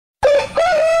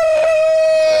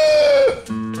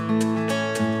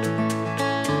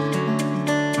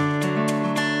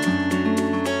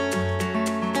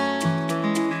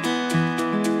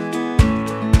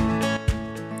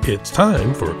It's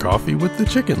time for Coffee with the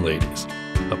Chicken Ladies,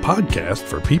 a podcast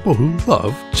for people who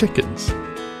love chickens.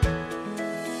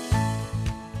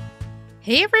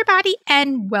 Hey everybody,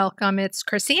 and welcome. It's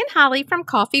Chrisie&Holly from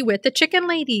Coffee with the Chicken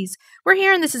Ladies. We're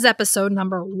here, and this is episode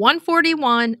number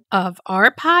 141 of our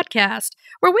podcast,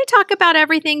 where we talk about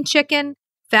everything chicken,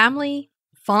 family,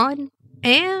 fun,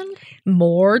 and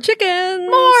more chickens.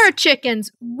 More chickens.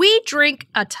 We drink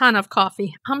a ton of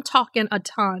coffee. I'm talking a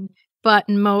ton. But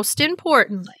most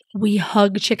importantly, we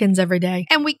hug chickens every day.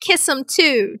 And we kiss them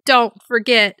too. Don't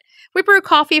forget. We brew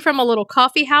coffee from a little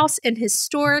coffee house in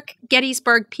historic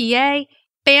Gettysburg, PA.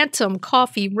 Bantam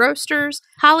Coffee Roasters.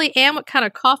 Holly Ann, what kind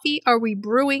of coffee are we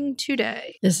brewing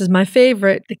today? This is my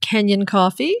favorite, the Kenyan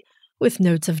coffee with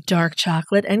notes of dark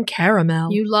chocolate and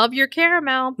caramel. You love your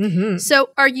caramel. Mm-hmm. So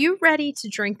are you ready to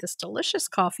drink this delicious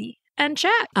coffee and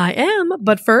chat? I am,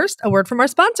 but first, a word from our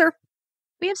sponsor.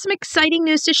 We have some exciting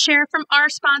news to share from our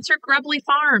sponsor, Grubbly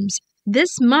Farms.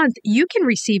 This month, you can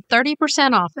receive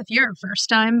 30% off if you're a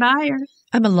first-time buyer.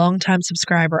 I'm a long-time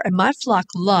subscriber, and my flock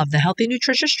love the healthy,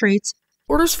 nutritious treats.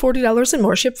 Orders $40 and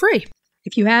more ship free.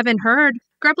 If you haven't heard,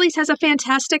 Grubbly's has a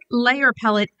fantastic layer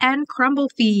pellet and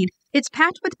crumble feed. It's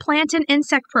packed with plant and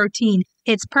insect protein.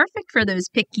 It's perfect for those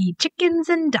picky chickens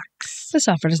and ducks. This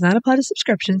offer does not apply to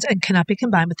subscriptions and cannot be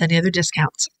combined with any other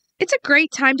discounts. It's a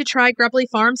great time to try Grubbly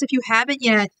Farms if you haven't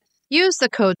yet. Use the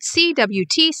code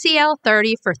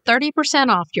CWTCL30 for 30%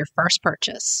 off your first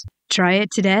purchase. Try it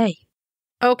today.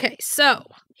 Okay, so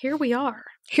here we are.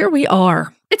 Here we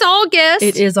are. It's August.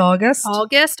 It is August.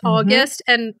 August.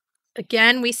 And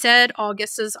again, we said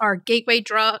August is our gateway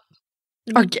drug.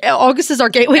 August is our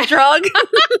gateway drug.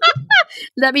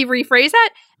 Let me rephrase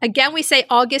that. Again, we say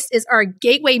August is our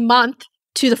gateway month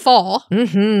to the fall.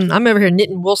 Mm-hmm. I'm over here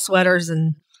knitting wool sweaters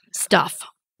and stuff.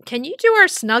 Can you do our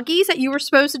Snuggies that you were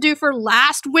supposed to do for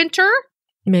last winter?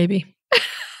 Maybe.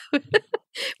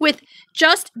 With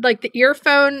just like the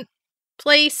earphone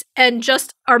place and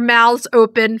just our mouths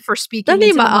open for speaking. I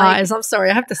need my eyes. I'm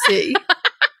sorry. I have to see.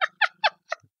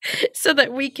 So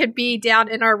that we could be down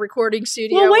in our recording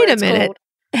studio. Well, wait a minute. Cold.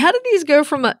 How did these go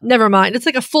from a... Never mind. It's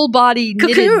like a full body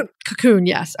cocoon. Cocoon,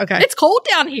 yes. Okay. It's cold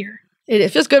down here. It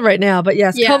feels good right now, but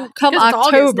yes, yeah, come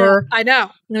October, I know. I'm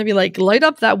going to be like, light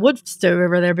up that wood stove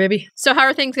over there, baby. So how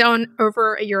are things going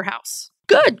over at your house?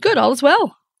 Good. All is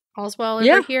well. All's well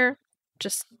over here.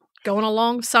 Just going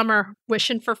along summer,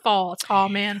 wishing for fall. It's all,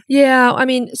 man. Yeah, I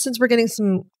mean, since we're getting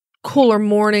some cooler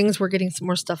mornings, we're getting some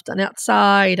more stuff done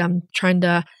outside. I'm trying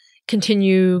to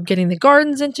continue getting the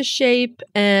gardens into shape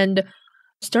and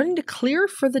starting to clear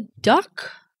for the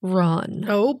duck run.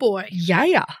 Oh, boy.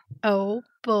 Yeah. Oh,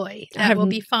 boy. That will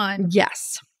be fun.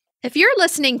 Yes. If you're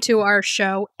listening to our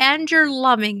show and you're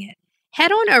loving it,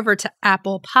 head on over to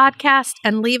Apple Podcast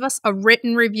and leave us a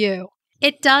written review.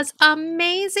 It does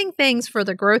amazing things for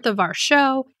the growth of our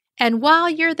show. And while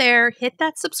you're there, hit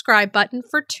that subscribe button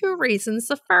for two reasons.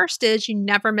 The first is you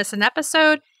never miss an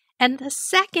episode. And the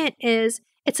second is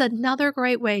it's another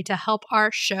great way to help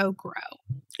our show grow.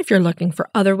 If you're looking for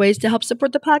other ways to help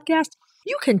support the podcast,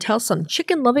 you can tell some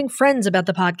chicken-loving friends about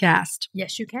the podcast.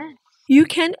 Yes, you can. You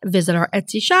can visit our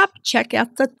Etsy shop, check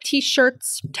out the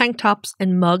t-shirts, tank tops,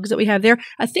 and mugs that we have there.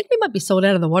 I think we might be sold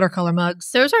out of the watercolor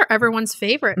mugs. Those are everyone's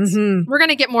favorites. Mm-hmm. We're going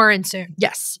to get more in soon.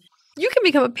 Yes. You can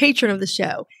become a patron of the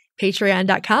show.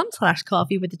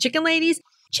 Patreon.com/coffeewiththechickenladies.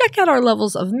 Check out our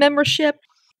levels of membership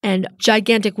and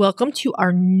gigantic welcome to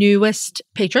our newest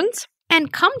patrons.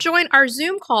 And come join our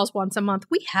Zoom calls once a month.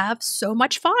 We have so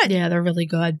much fun. Yeah, they're really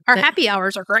good. Our happy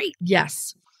hours are great.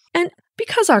 Yes. And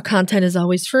because our content is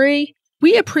always free,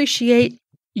 we appreciate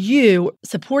you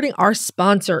supporting our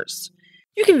sponsors.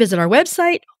 You can visit our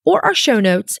website or our show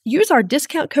notes, use our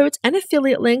discount codes and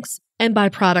affiliate links, and buy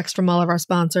products from all of our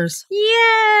sponsors.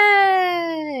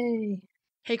 Yay!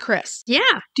 Hey, Chris.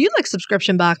 Yeah? Do you like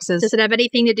subscription boxes? Does it have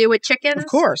anything to do with chickens? Of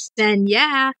course. Then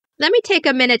yeah. Let me take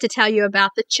a minute to tell you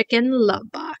about the Chicken Love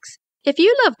Box. If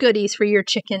you love goodies for your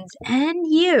chickens and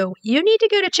you need to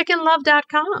go to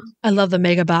chickenlove.com. I love the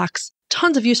mega box.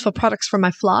 Tons of useful products for my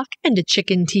flock and a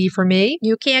chicken tea for me.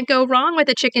 You can't go wrong with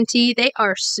a chicken tea. They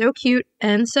are so cute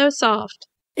and so soft.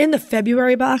 In the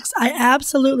February box, I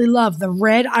absolutely love the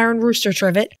red iron rooster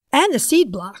trivet and the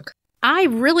seed block. I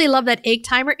really love that egg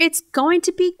timer. It's going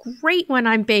to be great when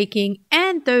I'm baking.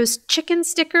 And those chicken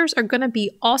stickers are going to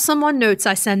be awesome on notes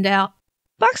I send out.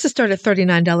 Boxes start at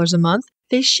 $39 a month.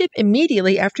 They ship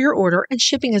immediately after your order, and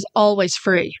shipping is always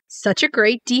free. Such a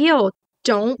great deal.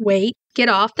 Don't wait. Get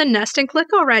off the nest and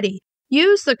click already.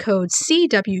 Use the code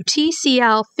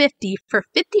CWTCL50 for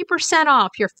 50%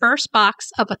 off your first box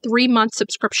of a 3-month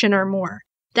subscription or more.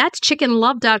 That's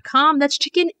chickenlove.com. That's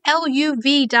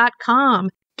chickenluv.com.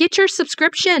 Get your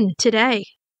subscription today.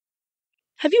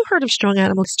 Have you heard of Strong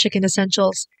Animals Chicken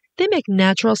Essentials? They make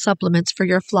natural supplements for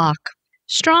your flock.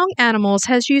 Strong Animals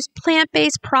has used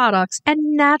plant-based products and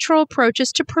natural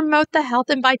approaches to promote the health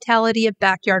and vitality of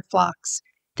backyard flocks.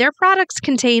 Their products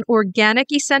contain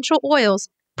organic essential oils,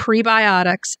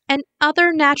 prebiotics, and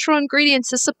other natural ingredients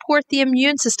to support the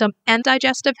immune system and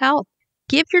digestive health.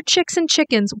 Give your chicks and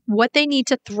chickens what they need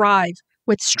to thrive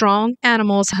with Strong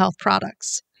Animals health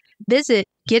products. Visit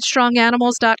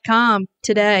GetStrongAnimals.com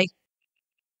today.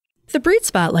 The Breed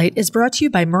Spotlight is brought to you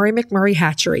by Murray McMurray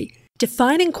Hatchery,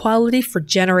 defining quality for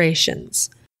generations.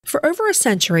 For over a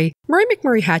century, Murray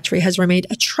McMurray Hatchery has remained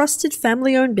a trusted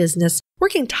family-owned business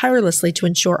working tirelessly to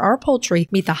ensure our poultry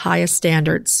meet the highest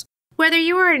standards. Whether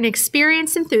you are an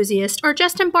experienced enthusiast or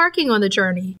just embarking on the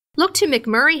journey, look to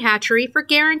McMurray Hatchery for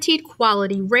guaranteed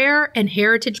quality, rare and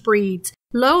heritage breeds,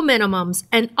 low minimums,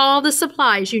 and all the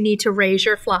supplies you need to raise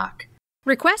your flock.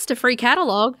 Request a free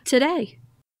catalog today.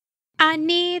 I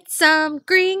need some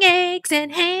green eggs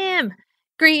and ham.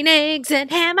 Green eggs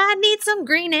and ham. I need some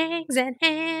green eggs and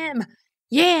ham.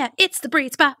 Yeah, it's the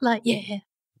Breed Spotlight, yeah.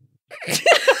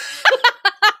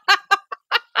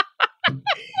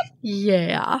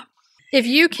 Yeah. If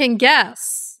you can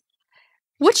guess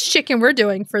which chicken we're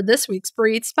doing for this week's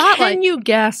Breed Spotlight. Can you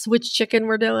guess which chicken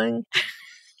we're doing?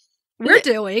 We're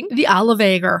doing the olive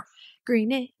egger.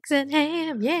 Green eggs and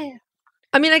ham, yeah.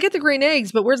 I mean, I get the green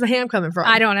eggs, but where's the ham coming from?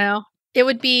 I don't know. It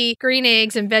would be green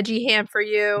eggs and veggie ham for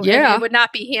you. Yeah. And it would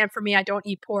not be ham for me. I don't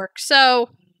eat pork. So.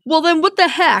 Well, then what the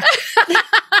heck?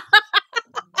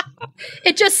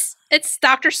 It's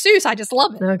Dr. Seuss. I just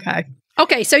love it.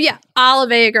 Okay. So yeah,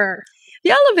 olive egger.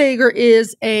 The olive egger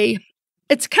is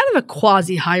it's kind of a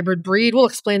quasi-hybrid breed. We'll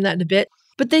explain that in a bit.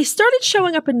 But they started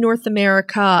showing up in North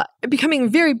America, becoming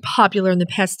very popular in the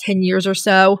past 10 years or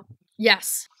so.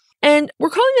 Yes. And we're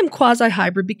calling them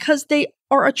quasi-hybrid because they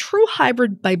are a true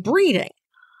hybrid by breeding.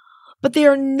 But they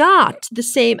are not the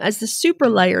same as the super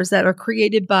layers that are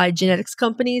created by genetics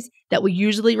companies that we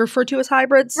usually refer to as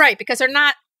hybrids. Right, because they're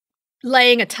not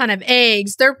laying a ton of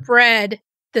eggs. They're bred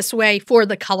this way for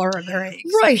the color of their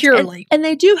eggs. Right. Purely. And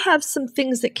they do have some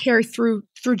things that carry through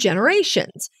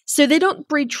generations. So they don't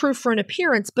breed true for an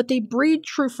appearance, but they breed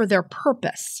true for their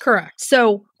purpose. Correct.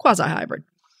 So quasi-hybrid.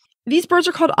 These birds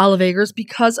are called olive eggers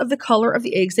because of the color of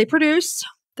the eggs they produce.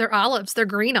 They're olives. They're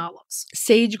green olives.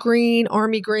 Sage green,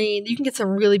 army green. You can get some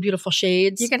really beautiful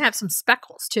shades. You can have some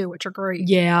speckles too, which are great.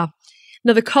 Yeah.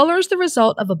 Now the color is the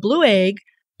result of a blue egg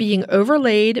being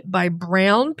overlaid by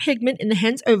brown pigment in the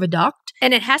hen's oviduct.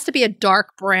 And it has to be a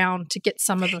dark brown to get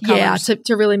some of the colors. Yeah,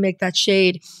 to really make that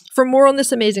shade. For more on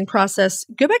this amazing process,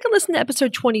 go back and listen to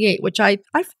episode 28, which I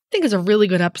think is a really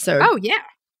good episode. Oh, yeah.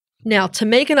 Now, to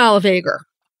make an olive egger,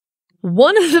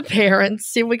 one of the parents,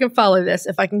 see if we can follow this,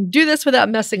 if I can do this without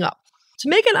messing up. To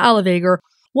make an olive egger,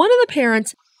 one of the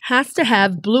parents has to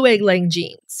have blue egg laying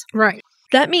genes. Right.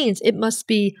 That means it must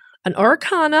be an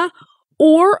Araucana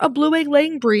or a blue egg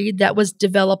laying breed that was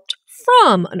developed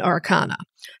from an Araucana.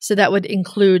 So that would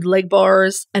include leg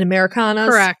bars and Americanas.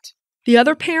 Correct. The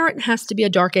other parent has to be a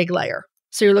dark egg layer.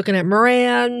 So you're looking at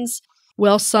Morans,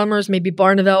 Welsh Summers, maybe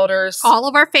Barnevelders. All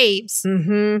of our faves.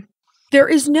 Mm-hmm. There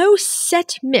is no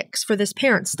set mix for this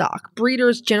parent stock.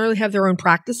 Breeders generally have their own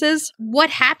practices. What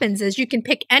happens is you can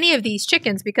pick any of these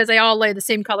chickens because they all lay the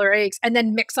same color eggs and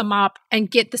then mix them up and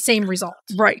get the same result.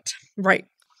 Right.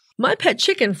 My pet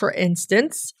chicken, for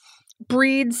instance,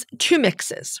 breeds two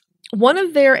mixes. One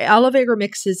of their olive egger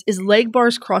mixes is leg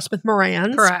bars crossed with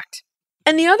Morans. Correct.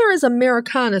 And the other is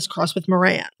Americanas crossed with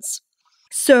Morans.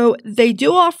 So they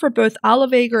do offer both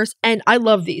olive eggers, and I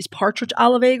love these, partridge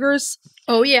olive eggers.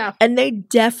 Oh, yeah. And they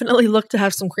definitely look to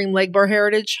have some cream leg bar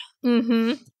heritage.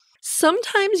 Mm-hmm.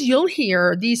 Sometimes you'll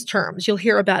hear these terms. You'll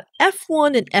hear about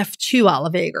F1 and F2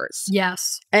 olive eggers.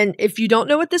 Yes. And if you don't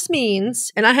know what this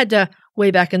means, and I had to,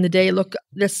 way back in the day, look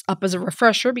this up as a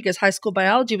refresher because high school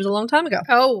biology was a long time ago.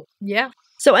 Oh, yeah.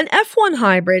 So an F1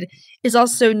 hybrid is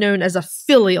also known as a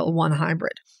filial 1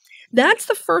 hybrid. That's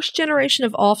the first generation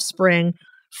of offspring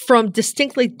from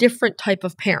distinctly different type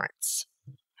of parents,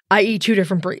 i.e. 2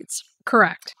 different breeds.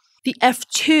 Correct. The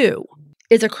F2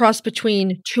 is a cross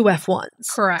between 2 F1s.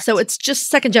 Correct. So it's just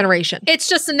second generation. It's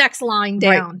just the next line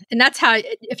down. Right. And that's how,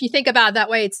 if you think about it that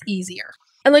way, it's easier.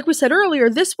 And like we said earlier,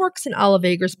 this works in olive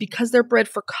eggers because they're bred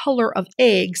for color of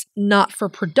eggs, not for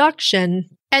production.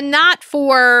 And not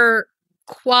for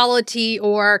quality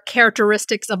or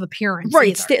characteristics of appearance.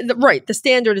 Right. Right. The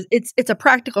standard is, it's a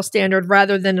practical standard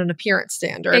rather than an appearance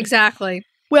standard. Exactly.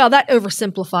 Well, that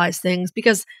oversimplifies things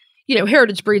because, you know,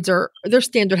 heritage breeds their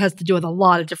standard has to do with a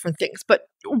lot of different things. But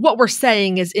what we're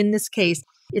saying is, in this case,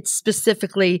 It's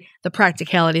specifically the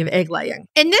practicality of egg laying.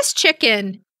 In this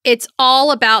chicken, it's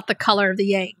all about the color of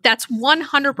the egg. That's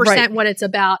 100% what it's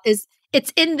about. It's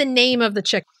in the name of the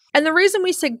chicken. And the reason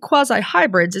we say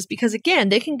quasi-hybrids is because, again,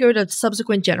 they can go to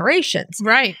subsequent generations.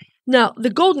 Right. Now, the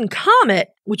Golden Comet,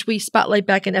 which we spotlight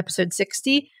back in episode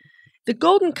 60, the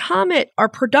Golden Comet are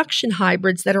production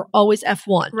hybrids that are always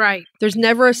F1. Right. There's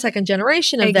never a second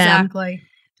generation of them. Exactly.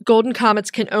 Golden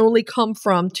Comets can only come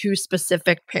from 2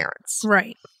 specific parents.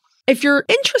 Right. If you're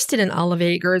interested in olive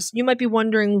eggers, you might be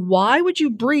wondering, why would you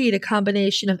breed a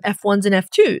combination of F1s and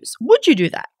F2s? Would you do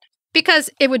that? Because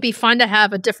it would be fun to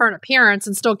have a different appearance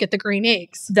and still get the green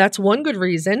eggs. That's one good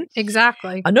reason.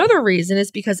 Exactly. Another reason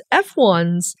is because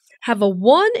F1s have a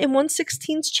 1 in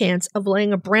 1/16 chance of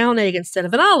laying a brown egg instead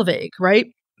of an olive egg, right?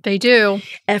 They do.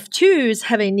 F2s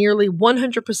have a nearly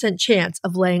 100% chance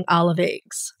of laying olive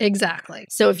eggs. Exactly.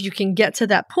 So if you can get to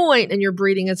that point and your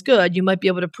breeding is good, you might be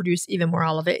able to produce even more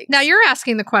olive eggs. Now you're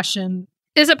asking the question,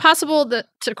 is it possible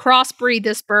to crossbreed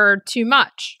this bird too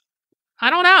much? I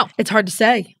don't know. It's hard to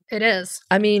say. It is.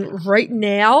 I mean, right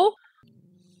now,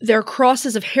 they're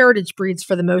crosses of heritage breeds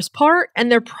for the most part,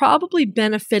 and they're probably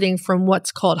benefiting from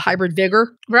what's called hybrid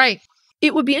vigor. Right.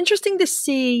 It would be interesting to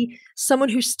see someone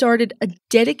who started a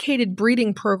dedicated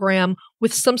breeding program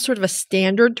with some sort of a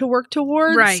standard to work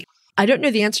towards. Right. I don't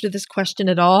know the answer to this question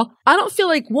at all. I don't feel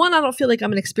like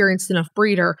I'm an experienced enough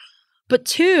breeder. But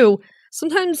 2,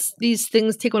 sometimes these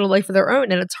things take on a life of their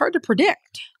own, and it's hard to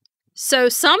predict. So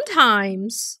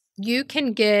sometimes you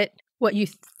can get what you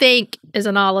think is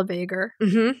an olive egger,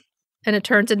 Mm-hmm. and it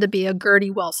turns into be a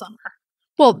Gertie Welsummer.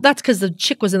 Well, that's because the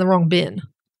chick was in the wrong bin.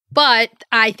 But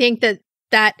I think that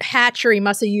hatchery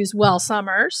must have used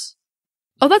Welsummers.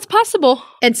 Oh, that's possible.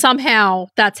 And somehow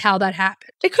that's how that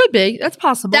happened. It could be. That's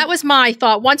possible. That was my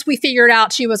thought. Once we figured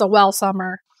out she was a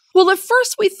Welsummer. Well, at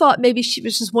first we thought maybe she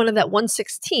was just one of that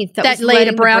 1/16 that was laid a laying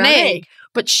the brown egg.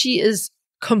 But she is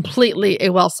completely a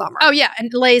Welsummer. Oh, yeah.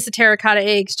 And lays the terracotta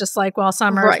eggs just like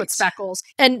Welsummers with speckles.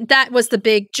 And that was the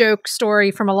big joke story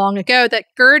from a long ago that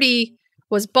Gertie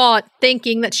was bought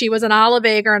thinking that she was an olive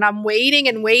egger. And I'm waiting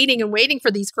and waiting and waiting for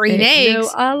these green eggs. No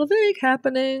olive egg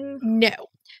happening. No.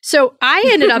 So I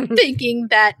ended up thinking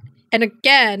that, and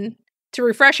again, to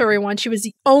refresh everyone, she was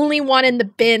the only one in the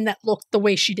bin that looked the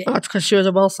way she did. Oh, it's because she was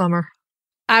a Welsummer.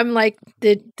 I'm like,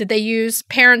 did they use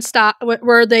parent stock?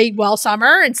 Were they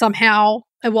Welsummer and somehow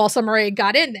a Welsummer egg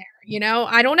got in there? You know,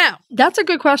 I don't know. That's a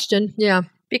good question. Yeah.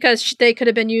 Because they could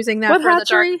have been using that What for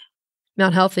hatchery? the dark.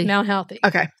 Mount Healthy. Mount Healthy.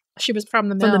 Okay. She was from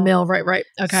the mill. From the mill, right.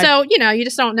 Okay. So, you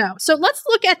just don't know. So let's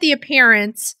look at the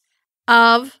appearance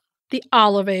of the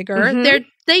olive egger. Mhm.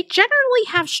 They generally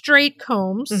have straight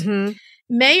combs, Mm-hmm.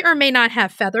 may or may not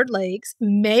have feathered legs,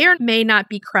 may or may not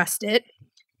be crested,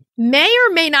 may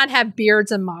or may not have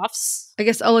beards and muffs. I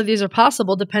guess all of these are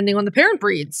possible depending on the parent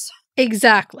breeds.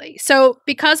 Exactly. So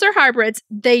because they're hybrids,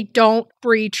 they don't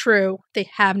breed true. They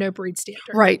have no breed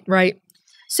standard. Right.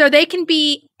 So they can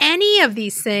be any of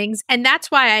these things. And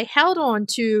that's why I held on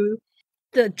to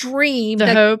the dream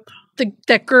The hope.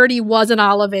 that Gertie was an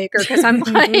olive egger. Because I'm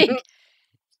like,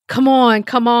 come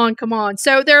on.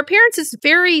 So their appearances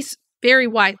varies very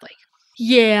widely.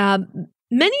 Yeah.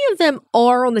 Many of them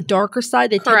are on the darker side.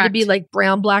 They tend to Correct. be like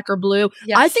brown, black, or blue.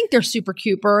 Yes. I think they're super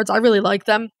cute birds. I really like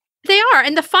them. They are.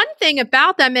 And the fun thing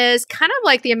about them is kind of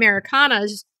like the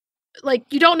Americanas, like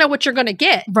you don't know what you're going to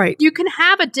get. Right. You can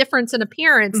have a difference in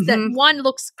appearance that Mhm. one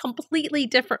looks completely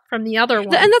different from the other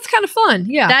one. And that's kind of fun.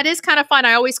 Yeah. That is kind of fun.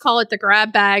 I always call it the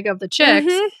grab bag of the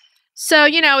chicks. Mhm. So,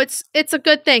 it's a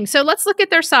good thing. So let's look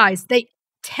at their size. They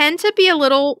tend to be a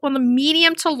little on the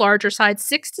medium to larger side,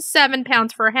 6 to 7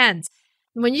 pounds for hens.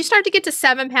 When you start to get to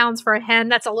 7 pounds for a hen,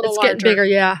 that's a little It's larger. getting bigger,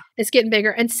 yeah. It's getting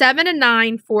bigger. And 7 and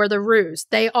 9 for the roos.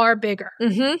 They are bigger.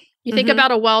 Mm-hmm. You think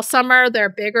about a Welsummer, they're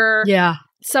bigger. Yeah.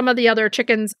 Some of the other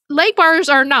chickens, lake bars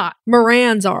are not.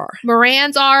 Morans are.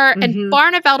 Morans are, Mhm. and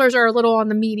Barnevelders are a little on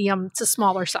the medium to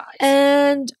smaller size.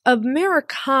 And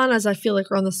Americanas, I feel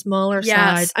like, are on the smaller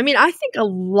Yes. side. I mean, I think a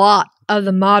lot of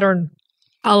the modern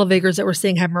olive eggers that we're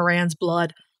seeing have Moran's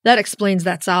blood. That explains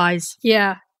that size.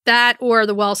 Yeah, that or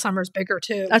the Welsummer's bigger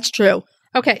too. That's true.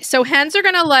 Okay, so hens are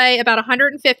going to lay about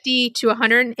 150 to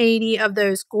 180 of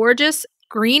those gorgeous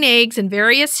green eggs in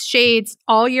various shades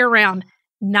all year round.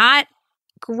 Not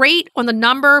great on the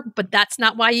number, but that's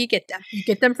not why you get them. You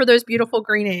get them for those beautiful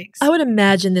green eggs. I would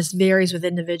imagine this varies with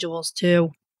individuals too.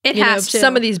 It You know, has to.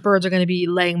 some of these birds are going to be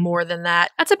laying more than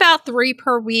that. That's about 3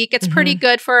 per week. It's pretty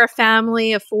good for a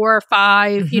family of 4 or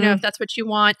 5, Mhm. if that's what you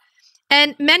want.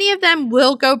 And many of them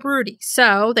will go broody.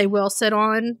 So they will sit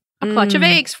on a clutch of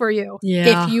eggs for you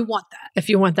Yeah. if you want that. If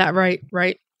you want that, right.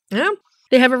 Yeah.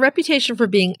 They have a reputation for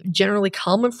being generally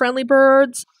calm and friendly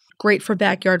birds, great for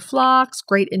backyard flocks,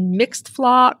 great in mixed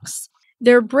flocks.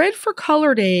 They're bred for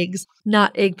colored eggs,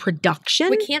 not egg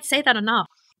production. We can't say that enough.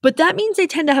 But that means they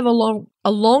tend to have a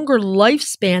longer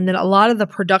lifespan than a lot of the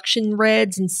production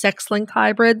reds and sex-linked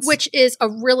hybrids. Which is a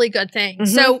really good thing.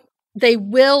 So they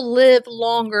will live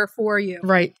longer for you.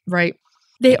 Right.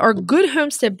 They are good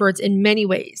homestead birds in many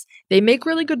ways. They make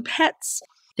really good pets.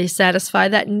 They satisfy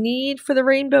that need for the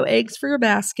rainbow eggs for your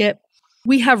basket.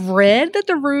 We have read that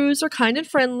the roos are kind and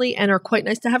friendly and are quite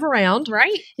nice to have around.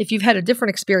 Right. If you've had a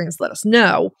different experience, let us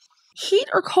know. Heat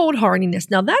or cold hardiness.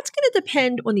 Now, that's going to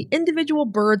depend on the individual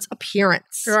bird's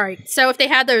appearance. Right. So if they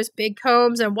have those big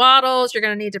combs and wattles, you're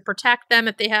going to need to protect them.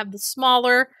 If they have the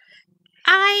smaller,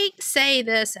 I say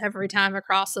this every time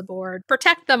across the board.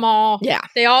 Protect them all. Yeah.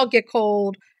 They all get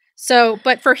cold. So,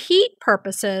 but for heat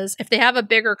purposes, if they have a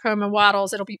bigger comb and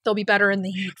wattles, they'll be better in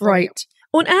the heat. Right.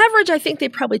 On average, I think they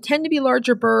probably tend to be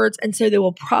larger birds, and so they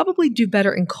will probably do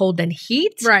better in cold than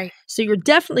heat. Right. So you're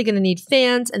definitely going to need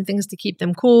fans and things to keep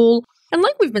them cool. And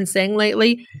like we've been saying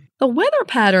lately, the weather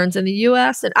patterns in the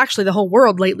U.S. and actually the whole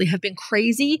world lately have been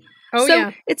crazy. Oh, so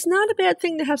yeah. It's not a bad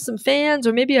thing to have some fans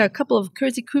or maybe a couple of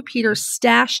cozy coop heaters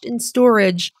stashed in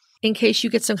storage in case you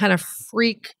get some kind of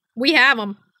freak We have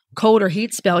them. cold or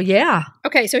heat spell. Yeah.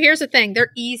 Okay, so here's the thing.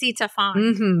 They're easy to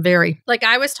find. Very. Like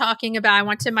I was talking about, I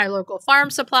went to my local farm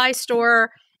supply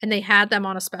store and they had them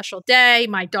on a special day.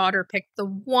 My daughter picked the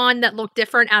one that looked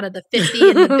different out of the 50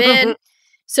 in the bin.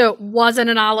 So it wasn't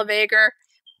an olive egger,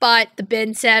 but the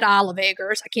bin said olive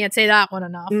eggers. I can't say that one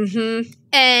enough.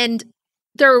 And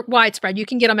they're widespread. You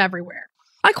can get them everywhere.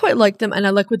 I quite like them and I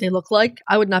like what they look like.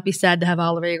 I would not be sad to have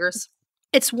olive eggers.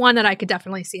 It's one that I could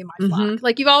definitely see in my flock.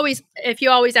 Like if you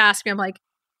always ask me, I'm like,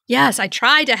 yes, I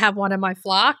tried to have one in my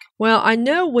flock. Well, I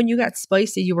know when you got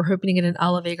spicy, you were hoping to get an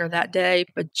olive egger that day,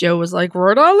 but Joe was like,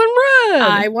 Rhode Island Red.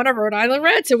 I want a Rhode Island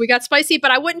Red, so we got spicy,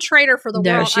 but I wouldn't trade her for the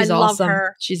world. She's I awesome. love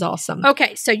her. She's awesome.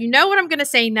 Okay, so you know what I'm going to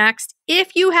say next.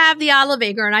 If you have the olive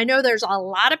egger, and I know there's a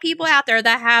lot of people out there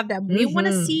that have them, we want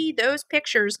to see those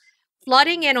pictures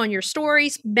flooding in on your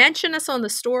stories. Mention us on the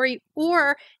story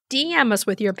or DM us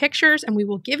with your pictures, and we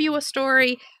will give you a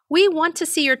story. We want to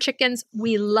see your chickens.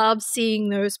 We love seeing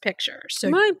those pictures. So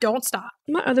don't stop.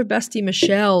 My other bestie,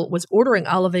 Michelle, was ordering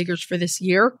olive eggers for this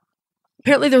year.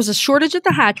 Apparently, there was a shortage at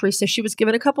the hatchery, so she was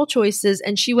given a couple choices,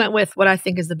 and she went with what I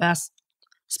think is the best,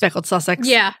 speckled Sussex.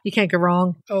 Yeah. You can't go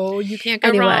wrong. Oh, you can't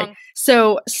go wrong.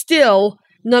 So still,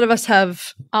 none of us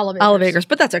have Olive eggers,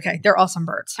 but that's okay. They're awesome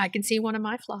birds. I can see one in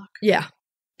my flock. Yeah.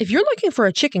 If you're looking for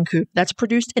a chicken coop that's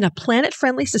produced in a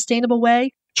planet-friendly, sustainable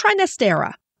way, try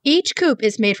Nestera. Each coop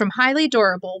is made from highly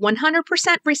durable, 100%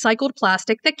 recycled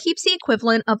plastic that keeps the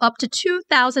equivalent of up to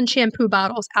 2,000 shampoo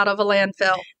bottles out of a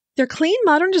landfill. Their clean,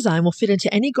 modern design will fit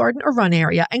into any garden or run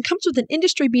area and comes with an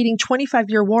industry-beating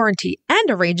 25-year warranty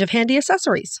and a range of handy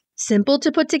accessories. Simple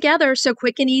to put together, so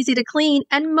quick and easy to clean,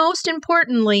 and most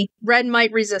importantly, red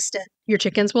mite resistant. Your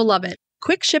chickens will love it.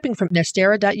 Quick shipping from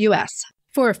Nestera.us.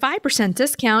 For a 5%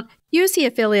 discount, use the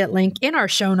affiliate link in our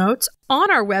show notes,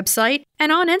 on our website, and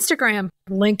on Instagram.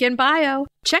 Link in bio.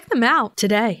 Check them out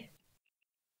today.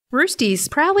 Roosty's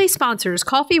proudly sponsors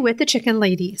Coffee with the Chicken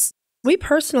Ladies. We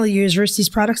personally use Roosty's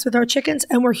products with our chickens,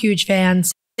 and we're huge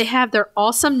fans. They have their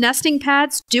awesome nesting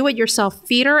pads, do-it-yourself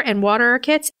feeder and waterer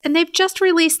kits, and they've just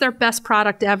released their best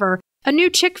product ever, a new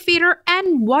chick feeder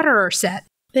and waterer set.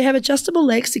 They have adjustable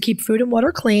legs to keep food and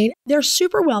water clean. They're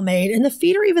super well made, and the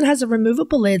feeder even has a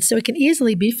removable lid so it can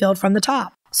easily be filled from the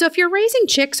top. So if you're raising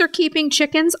chicks or keeping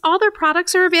chickens, all their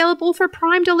products are available for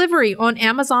Prime delivery on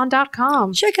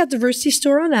Amazon.com. Check out the Roosty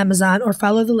store on Amazon or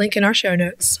follow the link in our show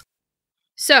notes.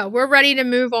 So we're ready to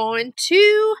move on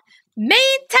to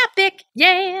main topic.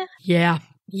 Yeah.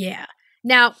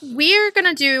 Now, we're going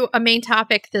to do a main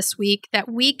topic this week that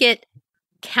we get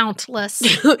countless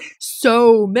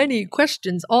so many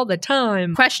questions all the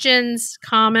time. Questions,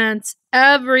 comments,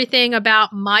 everything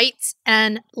about mites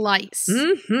and lice.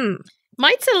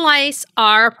 Mites and lice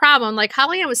are a problem. Like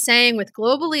Holly was saying, with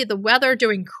globally the weather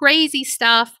doing crazy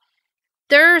stuff,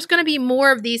 there's going to be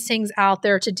more of these things out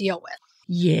there to deal with.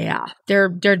 Yeah, they're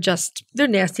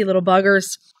nasty little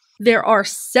buggers. There are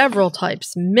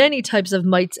many types of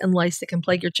mites and lice that can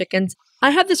plague your chickens. I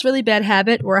have this really bad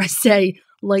habit where I say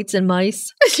lights and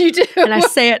mice. You do. And I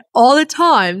say it all the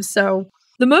time. So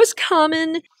the most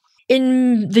common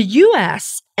in the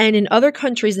U.S. and in other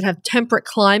countries that have temperate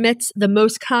climates, the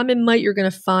most common mite you're going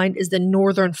to find is the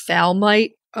northern fowl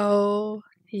mite. Oh,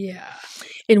 yeah.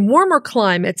 In warmer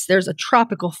climates, there's a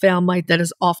tropical fowl mite that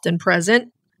is often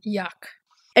present. Yuck.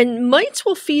 And mites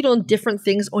will feed on different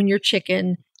things on your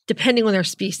chicken depending on their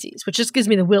species, which just gives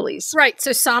me the willies. Right.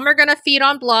 So some are going to feed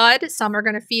on blood, some are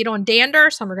going to feed on dander,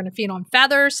 some are going to feed on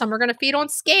feathers, some are going to feed on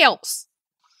scales.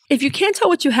 If you can't tell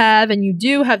what you have, and you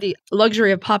do have the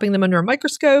luxury of popping them under a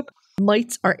microscope,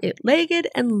 mites are 8-legged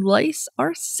and lice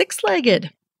are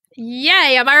 6-legged.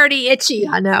 Yay, I'm already itchy.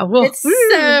 I know. Well, it's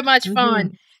so much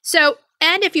fun. So,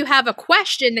 and if you have a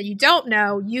question that you don't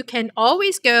know, you can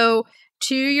always go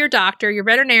to your doctor, your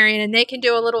veterinarian, and they can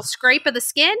do a little scrape of the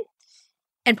skin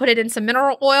and put it in some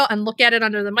mineral oil and look at it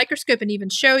under the microscope and even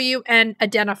show you and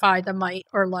identify the mite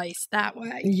or lice that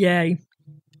way. Yay.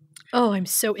 Oh, I'm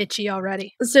so itchy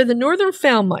already. So the northern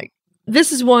fowl mite.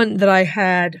 This is one that I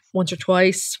had once or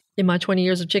twice in my 20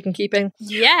 years of chicken keeping.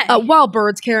 Yeah. Wild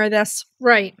birds carry this.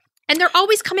 Right. And they're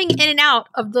always coming in and out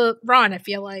of the run, I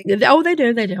feel like. Oh, they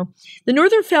do. They do. The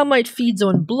northern fowl mite feeds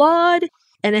on blood,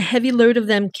 and a heavy load of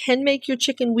them can make your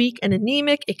chicken weak and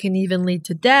anemic. It can even lead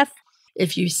to death.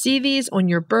 If you see these on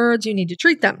your birds, you need to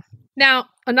treat them. Now,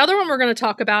 another one we're going to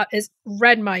talk about is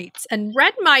red mites. And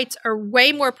red mites are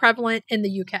way more prevalent in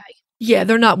the UK. Yeah,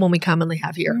 they're not one we commonly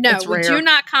have here. No, we do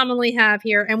not commonly have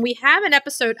here. And we have an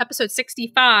episode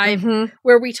 65,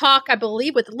 where we talk, I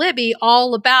believe, with Libby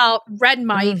all about red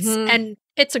mites. And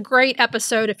it's a great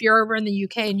episode if you're over in the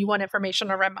UK and you want information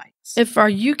on red mites. If our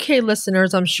UK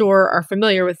listeners, I'm sure, are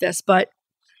familiar with this, but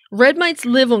red mites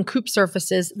live on coop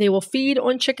surfaces. They will feed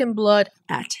on chicken blood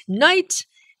at night.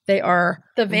 They are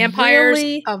the vampires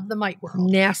really of the mite world.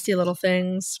 Nasty little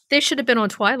things. They should have been on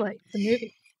Twilight, the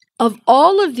movie. Of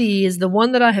all of these, the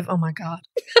one that I have, oh my God,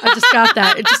 I just got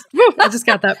that. I just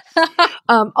got that.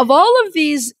 Of all of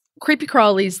these creepy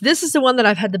crawlies, this is the one that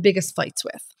I've had the biggest fights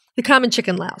with. The common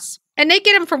chicken louse. And they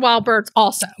get them from wild birds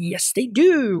also. Yes, they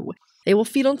do. They will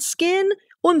feed on skin,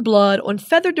 on blood, on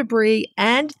feather debris,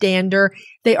 and dander.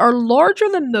 They are larger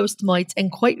than most mites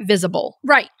and quite visible.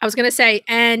 Right. I was going to say,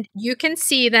 and you can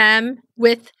see them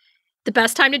with, the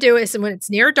best time to do it is when it's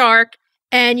near dark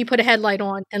and you put a headlight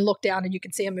on and look down and you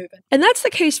can see them moving. And that's the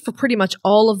case for pretty much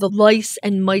all of the lice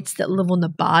and mites that live on the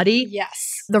body.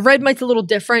 Yes. The red mite's a little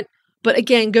different. But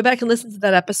again, go back and listen to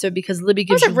that episode because Libby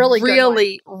gives you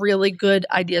really good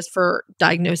ideas for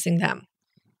diagnosing them.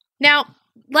 Now,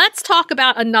 let's talk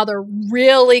about another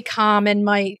really common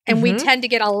mite. And we tend to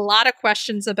get a lot of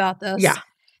questions about this. Yeah.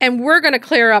 And we're going to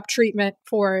clear up treatment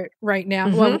for it right now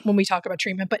when we talk about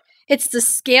treatment. But it's the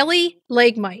scaly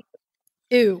leg mite.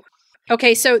 Ew.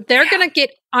 Okay, so they're going to get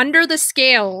under the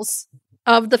scales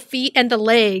of the feet and the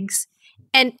legs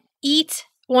and eat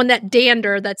on that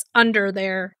dander that's under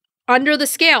there, under the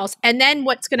scales. And then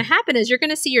what's going to happen is you're going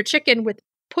to see your chicken with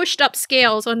pushed up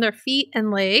scales on their feet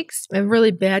and legs. In a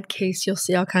really bad case, you'll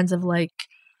see all kinds of like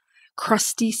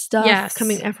crusty stuff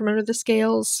coming out from under the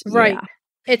scales. Right. Yeah.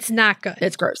 It's not good.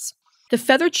 It's gross. The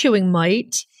feather chewing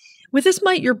mite. With this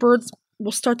mite, your birds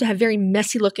will start to have very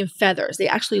messy looking feathers. They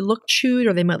actually look chewed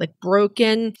or they might look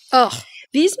broken. Ugh.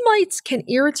 These mites can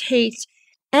irritate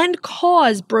and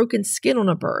cause broken skin on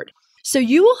a bird. So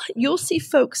you'll see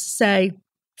folks say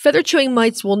feather chewing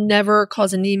mites will never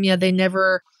cause anemia. They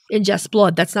never ingest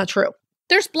blood. That's not true.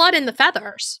 There's blood in the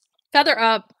feathers. Feather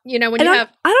up, when and you have...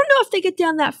 I don't know if they get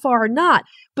down that far or not,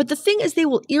 but the thing is they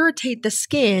will irritate the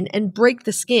skin and break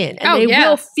the skin. And they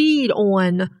will feed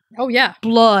on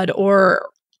blood or...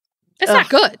 It's not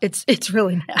good. It's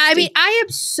really nasty. I mean, I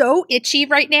am so itchy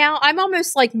right now. I'm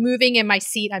almost like moving in my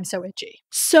seat. I'm so itchy.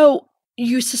 So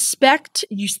you suspect,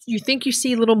 you think you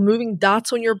see little moving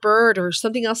dots on your bird or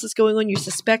something else is going on. You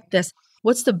suspect this.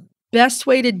 What's the best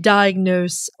way to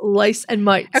diagnose lice and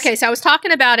mites? Okay, so I was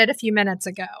talking about it a few minutes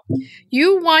ago.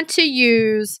 You want to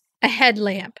use a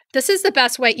headlamp. This is the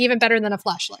best way, even better than a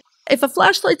flashlight. If a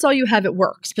flashlight's all you have, it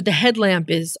works. But the headlamp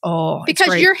is,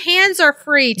 because your hands are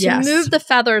free to move the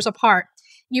feathers apart.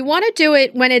 You want to do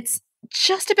it when it's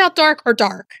just about dark or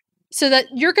dark so that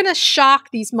you're going to shock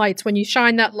these mites when you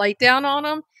shine that light down on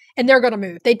them and they're going to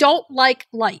move. They don't like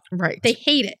light. Right. They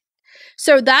hate it.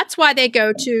 So that's why they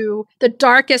go to the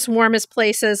darkest, warmest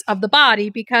places of the body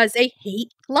because they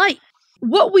hate light.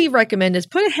 What we recommend is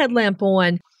put a headlamp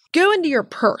on, go into your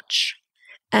perch,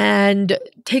 and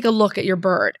take a look at your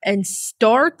bird and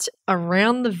start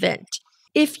around the vent.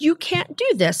 If you can't do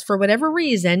this for whatever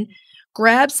reason,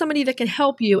 grab somebody that can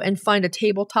help you and find a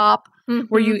tabletop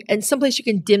where and someplace you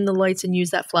can dim the lights and use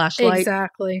that flashlight.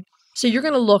 Exactly. So you're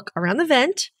going to look around the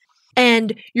vent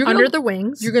and you're under the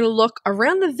wings. You're going to look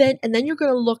around the vent and then you're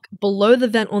going to look below the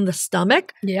vent on the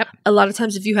stomach. Yep. A lot of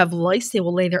times if you have lice, they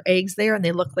will lay their eggs there and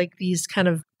they look like these kind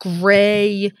of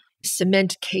gray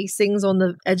cement casings on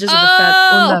the edges of the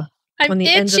fat on the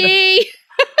ends of the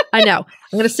I know.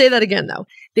 I'm going to say that again though.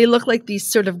 They look like these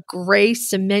sort of gray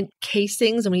cement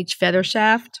casings on each feather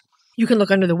shaft. You can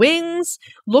look under the wings,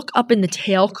 look up in the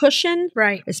tail cushion,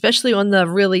 Right. especially on the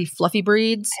really fluffy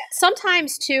breeds.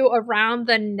 Sometimes too, around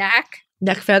the neck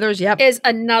Neck feathers, yep. is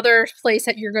another place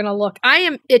that you're going to look.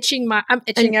 I'm itching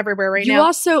everywhere right now. You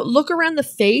also look around the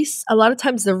face. A lot of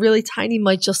times the really tiny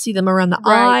mites, you'll see them around the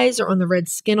Right. eyes or on the red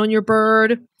skin on your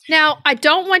bird. Now, I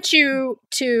don't want you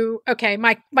to, okay,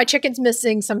 my chicken's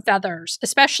missing some feathers,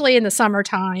 especially in the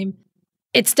summertime.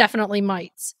 It's definitely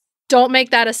mites. Don't make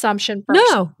that assumption first.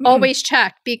 No. Always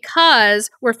check, because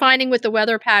we're finding with the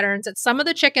weather patterns that some of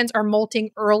the chickens are molting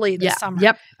early this summer.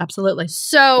 Yep, absolutely.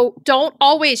 So don't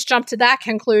always jump to that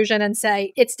conclusion and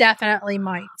say it's definitely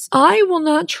mites. I will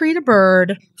not treat a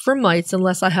bird for mites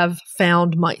unless I have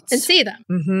found mites. And see them.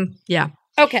 Mm-hmm. Yeah.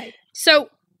 Okay. So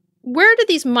where do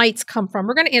these mites come from?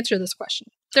 We're going to answer this question.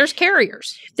 There's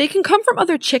carriers. They can come from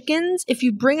other chickens. If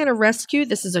you bring in a rescue,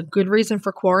 this is a good reason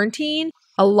for quarantine.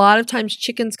 A lot of times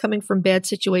chickens coming from bad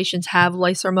situations have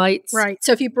lice or mites. Right.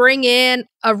 So if you bring in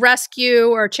a rescue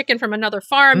or a chicken from another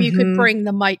farm, you could bring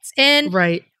the mites in.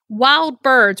 Right. Wild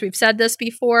birds, we've said this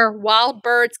before, wild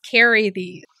birds carry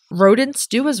these. Rodents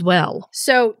do as well.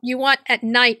 So you want at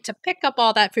night to pick up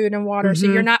all that food and water so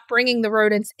you're not bringing the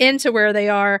rodents into where they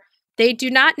are. They do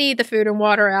not need the food and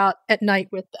water out at night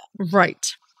with them.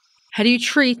 Right. How do you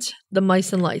treat the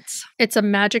mice and lice? It's a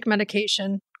magic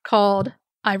medication called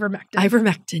ivermectin.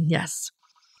 Ivermectin, yes.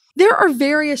 There are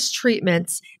various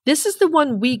treatments. This is the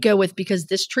one we go with because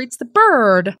this treats the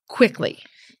bird quickly.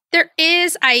 There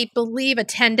is, I believe, a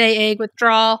 10-day egg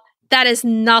withdrawal. That is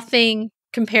nothing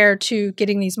compared to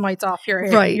getting these mites off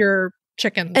your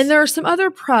chickens. And there are some other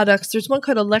products. There's one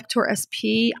called Elector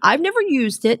SP. I've never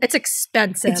used it. It's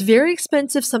expensive. It's very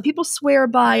expensive. Some people swear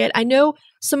by it. I know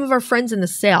some of our friends in the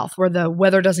South where the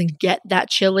weather doesn't get that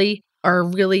chilly are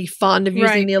really fond of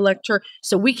using the Elector.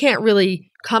 So we can't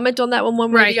really comment on that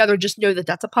one way or the other. Just know that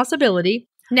that's a possibility.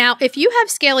 Now, if you have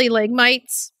scaly leg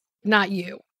mites, not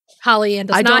you. Holly Ann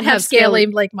does not have scaly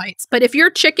leg mites. But if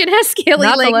your chicken has scaly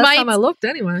leg mites. Not the last time I looked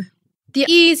anyway. The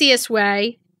easiest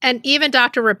way, and even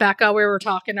Dr. Rebecca, we were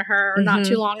talking to her not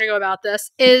too long ago about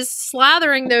this, is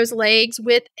slathering those legs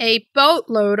with a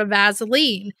boatload of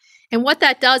Vaseline. And what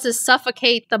that does is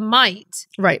suffocate the mite.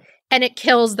 Right. And it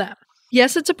kills them.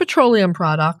 Yes, it's a petroleum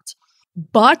product.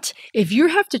 But if you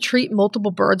have to treat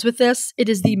multiple birds with this, it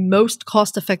is the most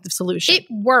cost-effective solution. It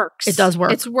works. It does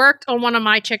work. It's worked on one of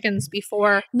my chickens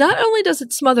before. Not only does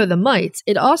it smother the mites,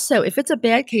 it also, if it's a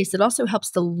bad case, it also helps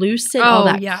to loosen all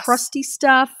that crusty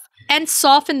stuff. And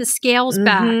soften the scales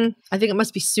back. I think it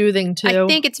must be soothing too. I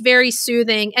think it's very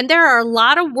soothing. And there are a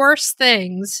lot of worse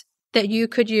things that you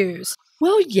could use.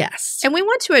 Well, yes. And we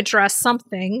want to address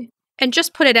something and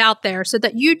just put it out there so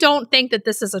that you don't think that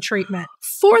this is a treatment.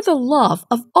 For the love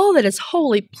of all that is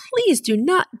holy, please do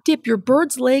not dip your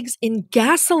bird's legs in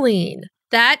gasoline.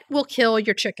 That will kill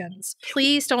your chickens.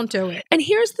 Please don't do it. And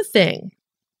here's the thing.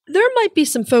 There might be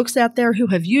some folks out there who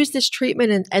have used this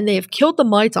treatment and they have killed the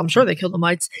mites. I'm sure they killed the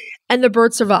mites and the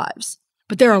bird survives.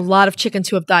 But there are a lot of chickens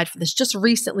who have died for this. Just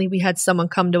recently, we had someone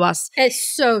come to us.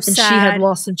 It's so sad. And she had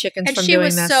lost some chickens from doing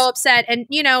this. And she was so upset. And,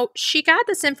 you know, she got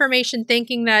this information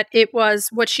thinking that it was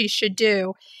what she should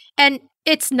do. And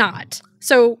it's not.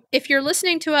 So if you're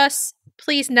listening to us,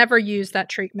 please never use that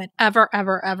treatment. Ever,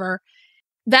 ever, ever.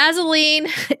 Vaseline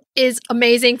is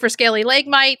amazing for scaly leg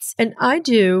mites. And I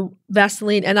do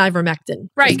Vaseline and ivermectin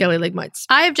for scaly leg mites.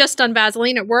 I have just done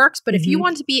Vaseline. It works. But if you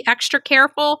want to be extra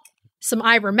careful, some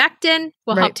ivermectin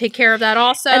will help take care of that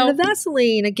also. And the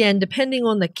Vaseline, again, depending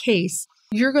on the case,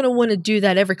 you're going to want to do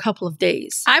that every couple of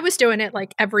days. I was doing it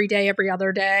like every day, every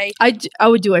other day. I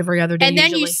would do every other day. And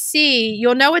then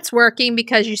you'll know it's working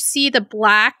because you see the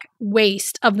black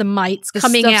waste of the mites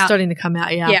coming out. Starting to come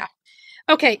out, Yeah.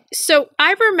 Okay, so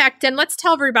ivermectin, let's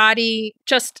tell everybody,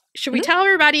 should we tell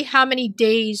everybody how many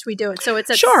days we do it? So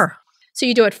it's Sure. So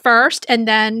you do it first and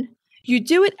then? You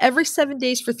do it every 7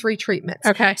 days for 3 treatments.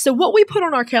 Okay. So what we put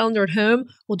on our calendar at home,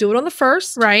 we'll do it on the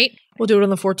 1st. Right. We'll do it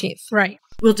on the 14th. Right.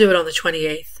 We'll do it on the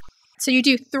 28th. So you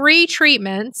do 3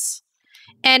 treatments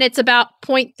and it's about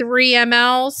 0.3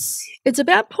 mLs. It's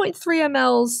about 0.3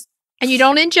 mLs. And you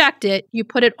don't inject it, you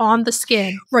put it on the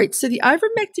skin. Right. So the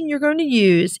ivermectin you're going to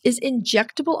use is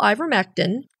injectable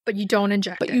ivermectin. But you don't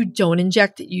inject it. But you don't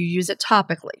inject it. You use it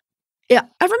topically. Yeah,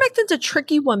 ivermectin's a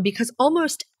tricky one because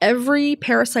almost every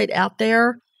parasite out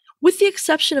there, with the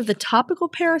exception of the topical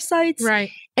parasites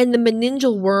and the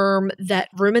meningeal worm that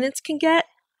ruminants can get,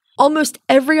 almost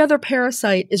every other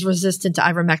parasite is resistant to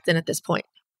ivermectin at this point.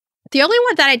 The only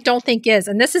one that I don't think is,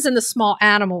 and this is in the small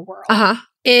animal world,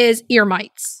 is ear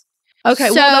mites.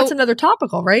 Okay, well, that's another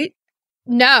topical, right?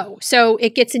 No. So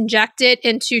it gets injected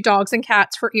into dogs and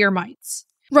cats for ear mites.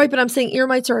 Right, but I'm saying ear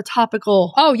mites are a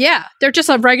topical. Oh, yeah. They're just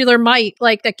a regular mite,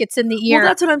 like, that gets in the ear. Well,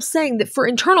 that's what I'm saying. That for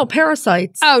internal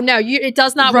parasites. Oh, no, it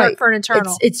does not work for an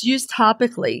internal. It's used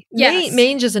topically. Yes.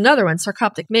 Mange is another one,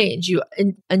 sarcoptic mange. You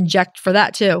inject for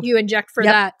that too. You inject for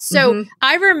that. So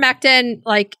ivermectin,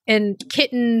 like in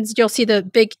kittens, you'll see the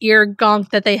big ear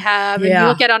gunk that they have. And you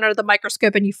look at it under the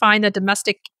microscope and you find the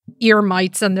domestic ear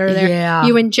mites and they're there. Yeah.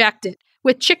 You inject it.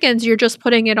 With chickens, you're just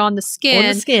putting it on the skin.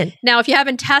 On the skin. Now, if you have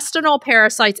intestinal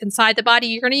parasites inside the body,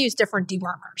 you're going to use different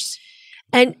dewormers.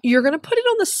 And you're going to put it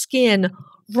on the skin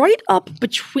right up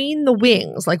between the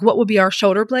wings, like what would be our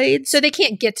shoulder blades. So they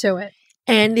can't get to it.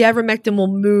 And the ivermectin will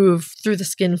move through the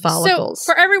skin follicles.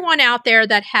 So for everyone out there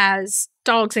that has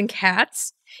dogs and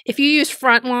cats, if you use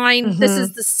Frontline, this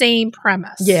is the same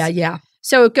premise. Yeah.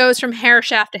 So it goes from hair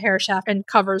shaft to hair shaft and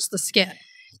covers the skin.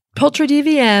 Poultry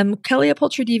DVM, Kelly at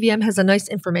Poultry DVM has a nice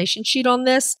information sheet on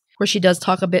this where she does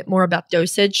talk a bit more about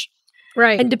dosage.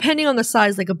 Right. And depending on the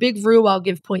size, like a big roux, I'll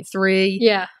give 0.3.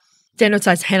 Yeah. Standard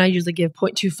size hen, I usually give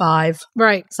 0.25.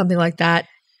 Right. Something like that.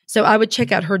 So I would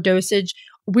check out her dosage.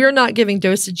 We're not giving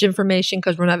dosage information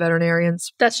because we're not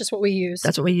veterinarians. That's just what we use.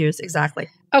 That's what we use. Exactly.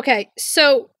 Okay.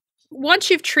 So once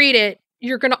you've treated,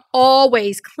 you're going to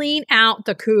always clean out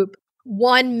the coop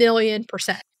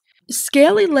 1,000,000%.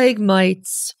 Scaly leg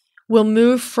mites will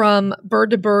move from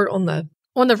bird to bird on the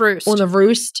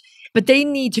roost, but they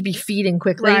need to be feeding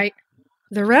quickly. Right.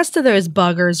 The rest of those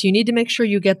buggers, you need to make sure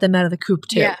you get them out of the coop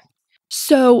too. Yeah.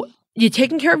 So you're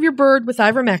taking care of your bird with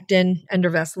ivermectin and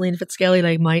or Vaseline if it's scaly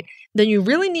leg mite. Then you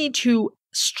really need to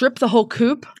strip the whole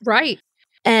coop. Right.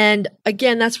 And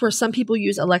again, that's where some people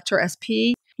use Elector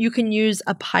SP. You can use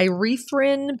a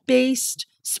pyrethrin-based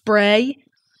spray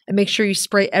and make sure you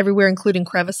spray everywhere, including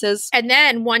crevices. And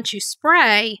then once you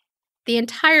spray, the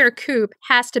entire coop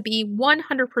has to be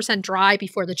 100% dry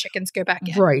before the chickens go back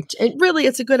in. Right. And really,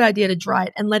 it's a good idea to dry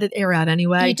it and let it air out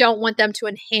anyway. You don't want them to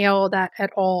inhale that at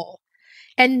all.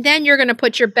 And then you're going to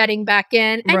put your bedding back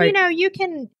in. And, you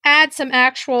can add some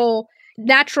actual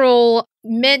natural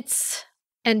mints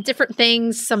and different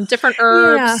things, some different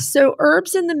herbs. Yeah, so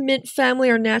herbs in the mint family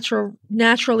are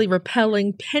naturally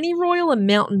repelling. Pennyroyal and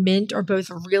mountain mint are both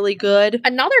really good.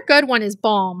 Another good one is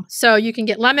balm. So you can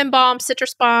get lemon balm,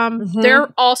 citrus balm.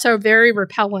 They're also very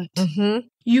repellent.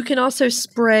 You can also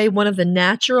spray one of the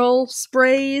natural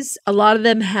sprays. A lot of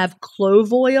them have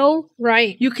clove oil.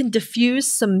 Right. You can diffuse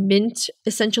some mint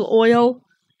essential oil.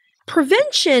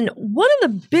 Prevention, one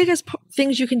of the biggest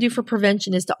things you can do for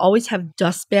prevention is to always have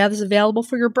dust baths available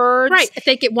for your birds. Right. If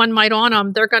they get one mite on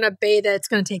them, they're going to bathe it. It's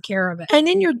going to take care of it. And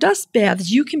in your dust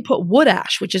baths, you can put wood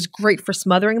ash, which is great for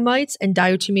smothering mites, and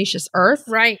diatomaceous earth.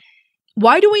 Right.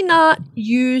 Why do we not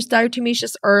use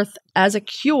diatomaceous earth as a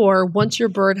cure once your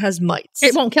bird has mites?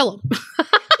 It won't kill them.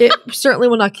 It certainly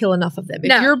will not kill enough of them.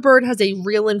 No. If your bird has a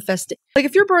real infestation, like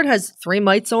if your bird has 3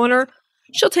 mites on her,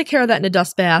 she'll take care of that in a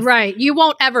dust bath. Right. You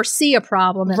won't ever see a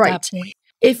problem at that point.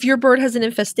 If your bird has an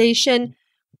infestation,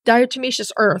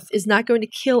 diatomaceous earth is not going to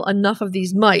kill enough of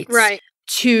these mites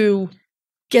to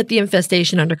get the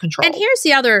infestation under control. And here's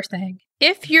the other thing.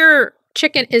 If your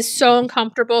chicken is so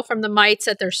uncomfortable from the mites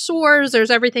that there's sores,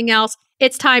 there's everything else,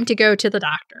 it's time to go to the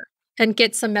doctor and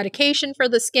get some medication for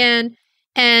the skin.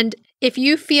 And if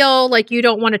you feel like you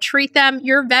don't want to treat them,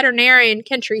 your veterinarian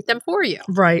can treat them for you.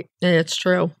 Right. It's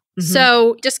true.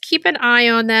 So just keep an eye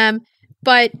on them.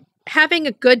 But having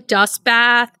a good dust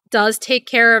bath does take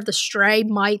care of the stray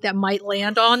mite that might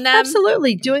land on them.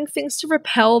 Absolutely. Doing things to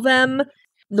repel them.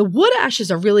 The wood ash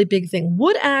is a really big thing.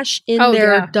 Wood ash in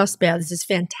their dust baths is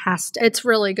fantastic. It's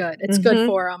really good. It's good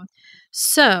for them.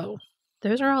 So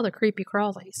those are all the creepy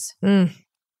crawlies.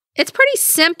 It's pretty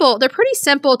simple. They're pretty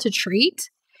simple to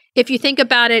treat if you think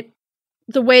about it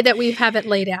the way that we have it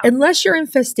laid out. Unless your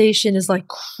infestation is like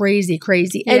crazy.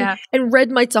 And red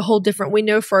mite's a whole different, we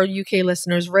know for our UK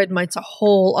listeners, red mite's a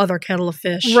whole other kettle of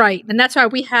fish. Right. And that's why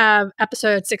we have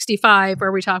episode 65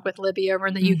 where we talk with Libby over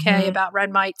in the UK about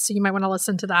red mites. So you might want to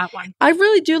listen to that one. I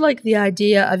really do like the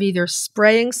idea of either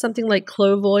spraying something like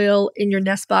clove oil in your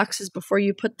nest boxes before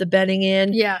you put the bedding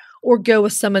in. Yeah. Or go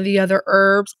with some of the other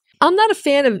herbs. I'm not a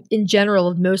fan of, in general,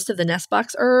 of most of the nest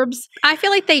box herbs. I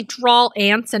feel like they draw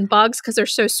ants and bugs because they're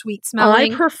so sweet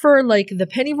smelling. I prefer like the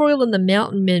pennyroyal and the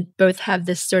mountain mint both have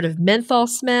this sort of menthol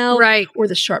smell. Right. Or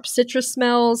the sharp citrus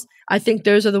smells. I think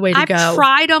those are the way to go. I've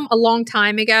tried them a long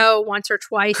time ago, once or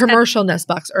twice. Commercial nest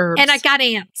box herbs. And I got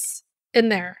ants in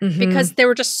there because they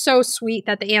were just so sweet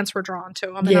that the ants were drawn to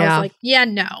them. And I was like, yeah,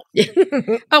 no.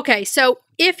 Okay, so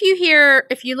if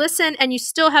you listen and you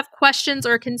still have questions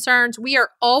or concerns, we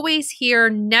are always here,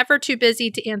 never too busy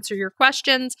to answer your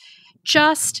questions.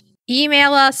 Just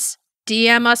email us,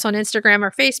 DM us on Instagram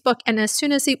or Facebook. And as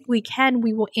soon as we can,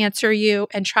 we will answer you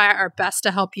and try our best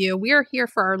to help you. We are here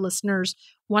for our listeners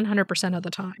 100% of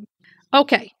the time.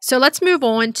 Okay, so let's move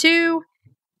on to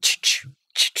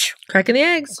Cracking the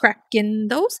eggs. Cracking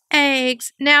those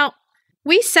eggs. Now,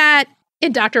 we sat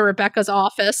in Dr. Rebecca's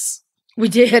office. We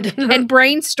did. And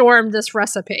brainstormed this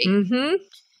recipe Mm-hmm.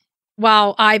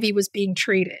 while Ivy was being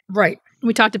treated. Right.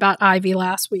 We talked about Ivy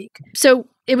last week. So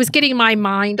it was getting my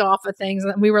mind off of things.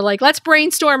 And we were like, let's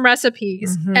brainstorm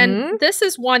recipes. Mm-hmm. And this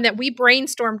is one that we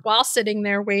brainstormed while sitting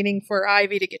there waiting for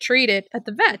Ivy to get treated at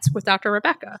the vet's with Dr.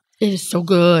 Rebecca. It is so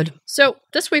good. So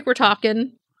this week we're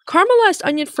talking Caramelized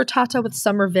onion frittata with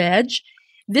summer veg.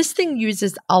 This thing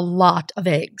uses a lot of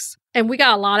eggs. And we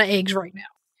got a lot of eggs right now.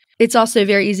 It's also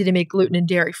very easy to make gluten and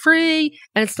dairy free,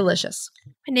 and it's delicious.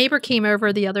 My neighbor came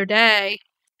over the other day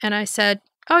and I said,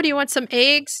 oh, do you want some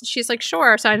eggs? She's like,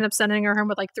 sure. So I ended up sending her home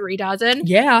with like 3 dozen.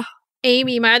 Yeah.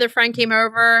 Amy, my other friend, came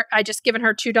over. I just given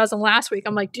her 2 dozen last week.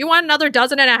 I'm like, do you want another 1.5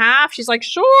 dozen? She's like,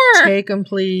 sure. Take them,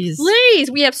 please. Please.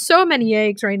 We have so many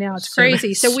eggs right now. It's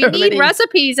crazy. So we need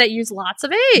recipes that use lots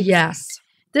of eggs. Yes.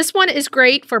 This one is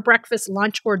great for breakfast,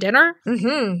 lunch, or dinner.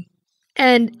 Mm-hmm.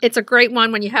 And it's a great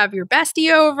one when you have your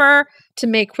bestie over to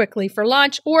make quickly for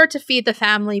lunch or to feed the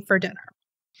family for dinner.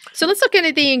 So let's look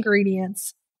into the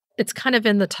ingredients. It's kind of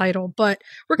in the title, but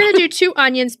we're going to do 2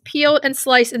 onions peeled and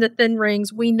sliced into thin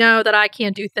rings. We know that I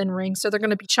can't do thin rings, so they're going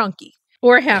to be chunky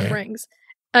or half rings.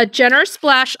 A generous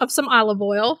splash of some olive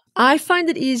oil. I find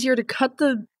it easier to cut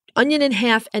the onion in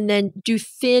half and then do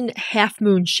thin half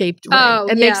moon shaped ring. Oh,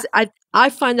 it yeah. makes I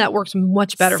find that works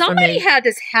much better for me. Somebody had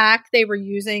this hack they were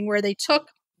using where they took,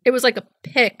 it was like a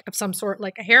pick of some sort,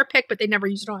 like a hair pick, but they never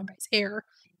used it on anybody's hair.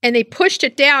 And they pushed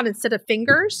it down instead of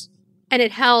fingers, and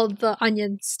it held the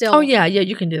onion still. Oh, yeah,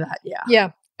 you can do that, yeah.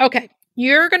 Yeah. Okay.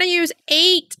 You're going to use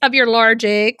 8 of your large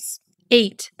eggs.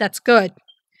 8. That's good.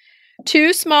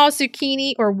 2 small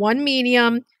zucchini or 1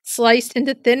 medium sliced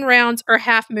into thin rounds or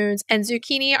half moons. And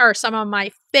zucchini are some of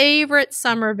my favorite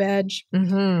summer veg.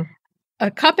 Mm-hmm. A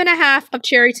 1.5 cups of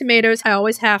cherry tomatoes. I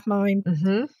always have mine.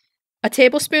 Mm-hmm. A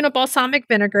tablespoon of balsamic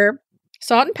vinegar,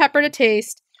 salt and pepper to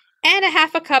taste, and a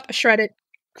 1/2 cup of shredded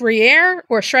Gruyere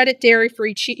or shredded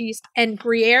dairy-free cheese. And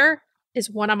Gruyere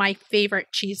is one of my favorite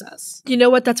cheeses. You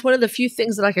know what? That's one of the few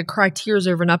things that I could cry tears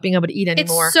over not being able to eat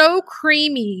anymore. It's so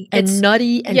creamy. And it's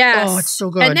nutty. And yes. Oh, it's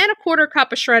so good. And then a 1/4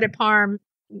 cup of shredded parm.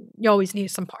 You always need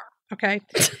some parm, okay?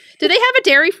 Do they have a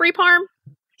dairy-free parm?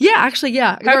 Yeah, actually,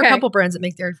 yeah. There are a Okay. couple brands that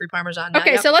make dairy-free Parmesan now.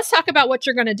 Okay, Yep. so let's talk about what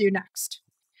you're going to do next.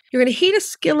 You're going to heat a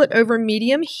skillet over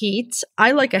medium heat.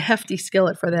 I like a hefty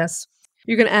skillet for this.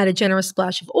 You're going to add a generous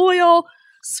splash of oil,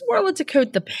 swirl it to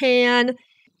coat the pan.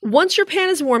 Once your pan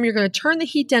is warm, you're going to turn the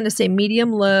heat down to say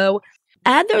medium-low.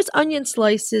 Add those onion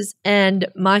slices and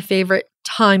my favorite,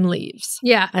 thyme leaves.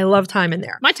 Yeah. I love thyme in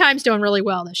there. My time's doing really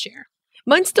well this year.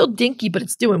 Mine's still dinky, but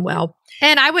it's doing well.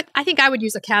 And I think I would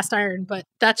use a cast iron, but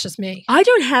that's just me. I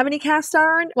don't have any cast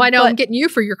iron. Well, I know but, I'm getting you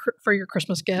for your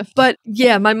Christmas gift. But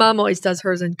yeah, my mom always does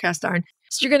hers in cast iron.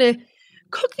 So you're going to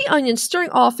cook the onions,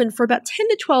 stirring often for about 10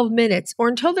 to 12 minutes or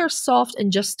until they're soft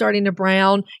and just starting to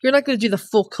brown. You're not going to do the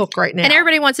full cook right now. And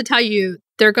everybody wants to tell you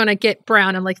they're going to get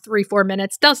brown in like 3-4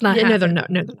 minutes. Does not happen. No, they're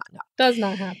not. No, they're not. No. Does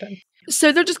not happen.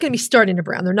 So they're just going to be starting to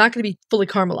brown. They're not going to be fully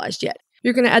caramelized yet.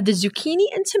 You're going to add the zucchini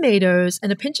and tomatoes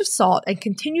and a pinch of salt and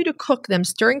continue to cook them,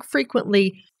 stirring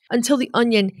frequently until the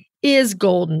onion is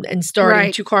golden and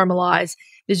starting to caramelize.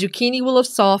 The zucchini will have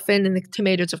softened and the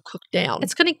tomatoes have cooked down.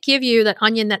 It's going to give you that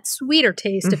onion, that sweeter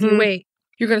taste if you wait.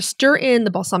 You're going to stir in the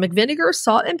balsamic vinegar,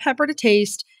 salt, and pepper to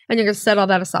taste, and you're going to set all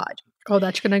that aside. Oh,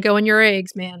 that's going to go in your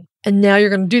eggs, man. And now you're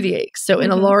going to do the eggs. So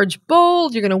in a large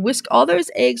bowl, you're going to whisk all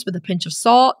those eggs with a pinch of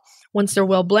salt. Once they're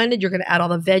well blended, you're going to add all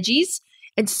the veggies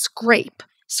and scrape.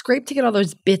 Scrape to get all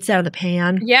those bits out of the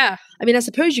pan. Yeah. I mean, I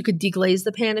suppose you could deglaze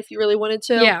the pan if you really wanted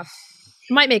to. Yeah.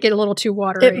 It might make it a little too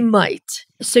watery. It might.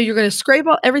 So you're going to scrape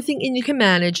everything in you can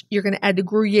manage. You're going to add the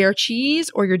Gruyere cheese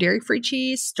or your dairy-free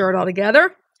cheese. Stir it all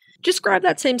together. Just grab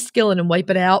that same skillet and wipe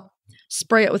it out.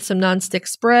 Spray it with some nonstick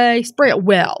spray. Spray it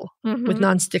well with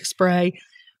nonstick spray.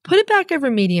 Put it back over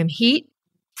medium heat.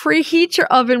 Preheat your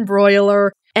oven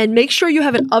broiler. And make sure you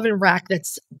have an oven rack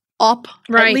that's up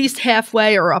at least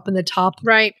halfway or up in the top.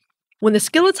 Right. When the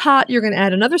skillet's hot, you're going to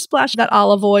add another splash of that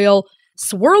olive oil,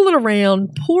 swirl it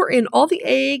around, pour in all the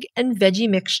egg and veggie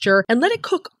mixture, and let it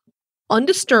cook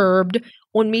undisturbed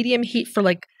on medium heat for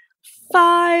like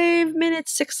 5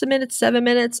 minutes, 6 minutes, 7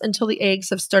 minutes until the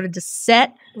eggs have started to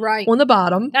set on the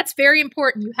bottom. That's very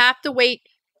important. You have to wait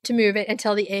to move it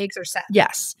until the eggs are set.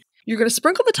 Yes. You're going to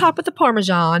sprinkle the top with the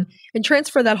Parmesan and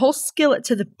transfer that whole skillet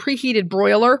to the preheated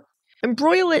broiler and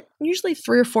broil it usually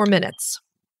 3 or 4 minutes.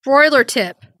 Broiler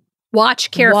tip.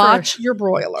 Watch carefully. Watch your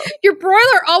broiler. Your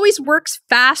broiler always works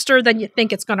faster than you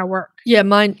think it's going to work. Yeah,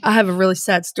 mine, I have a really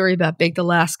sad story about baked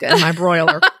Alaska and my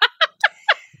broiler.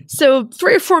 So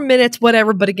 3 or 4 minutes,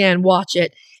 whatever, but again, watch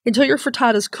it until your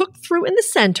frittata's cooked through in the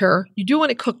center. You do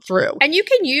want it cooked through. And you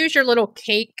can use your little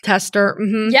cake Tester.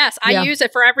 Mm-hmm. Yes, I use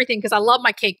it for everything because I love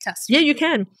my cake tester. Yeah, you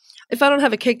can. If I don't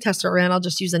have a cake tester around, I'll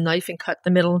just use a knife and cut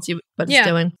the middle and see what it's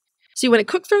doing. So you want it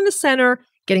cooked through in the center,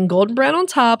 getting golden brown on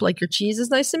top, like your cheese is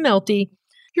nice and melty.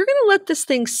 You're going to let this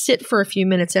thing sit for a few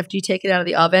minutes after you take it out of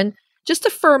the oven, just to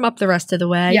firm up the rest of the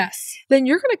way. Yes. Then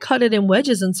you're going to cut it in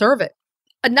wedges and serve it.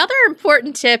 Another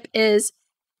important tip is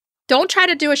don't try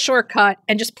to do a shortcut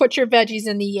and just put your veggies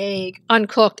in the egg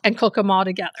uncooked and cook them all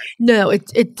together. No,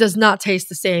 it does not taste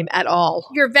the same at all.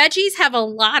 Your veggies have a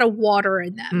lot of water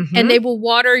in them, and they will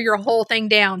water your whole thing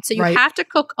down. So you have to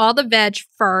cook all the veg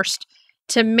first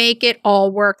to make it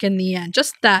all work in the end.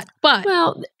 Just that. But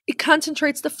well, it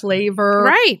concentrates the flavor.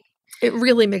 Right. It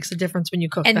really makes a difference when you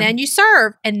cook and them. then you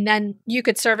serve, and then you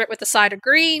could serve it with a side of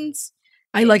greens.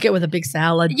 I like it with a big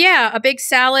salad. Yeah, a big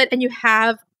salad, and you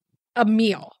have a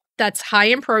meal that's high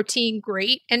in protein,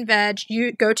 great in veg.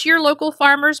 You go to your local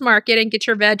farmer's market and get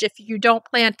your veg if you don't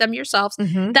plant them yourselves.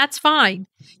 That's fine.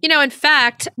 You know, in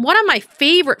fact, one of my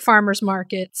favorite farmer's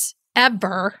markets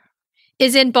ever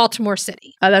is in Baltimore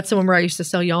City. That's the one where I used to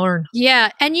sell yarn. Yeah,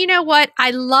 and you know what?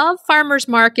 I love farmer's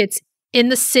markets in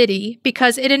the city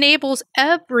because it enables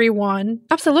everyone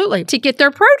absolutely to get their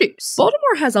produce.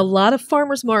 Baltimore has a lot of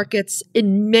farmers markets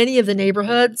in many of the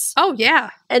neighborhoods. Oh, yeah.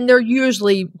 And they're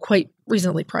usually quite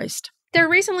reasonably priced. They're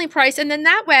reasonably priced. And then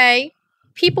that way,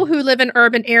 people who live in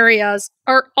urban areas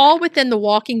are all within the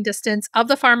walking distance of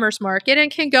the farmer's market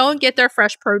and can go and get their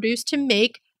fresh produce to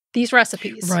make these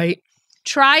recipes. Right.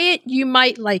 Try it. You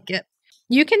might like it.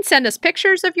 You can send us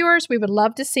pictures of yours. We would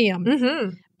love to see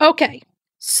them. Okay.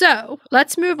 So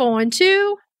let's move on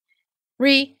to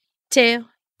retail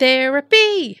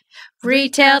therapy.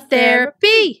 Retail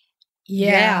therapy.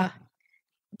 Yeah.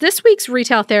 This week's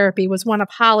retail therapy was one of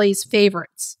Holly's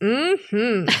favorites.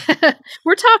 We're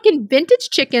talking vintage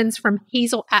chickens from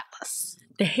Hazel Atlas.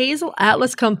 The Hazel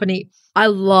Atlas Company. I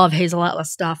love Hazel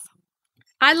Atlas stuff.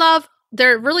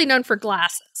 They're really known for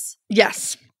glasses.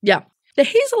 Yes. Yeah. The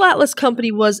Hazel Atlas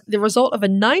Company was the result of a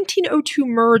 1902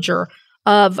 merger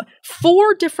of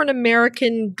 4 different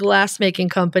American glass-making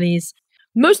companies,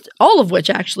 all of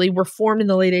which actually were formed in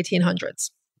the late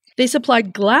 1800s. They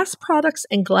supplied glass products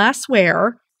and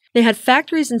glassware. They had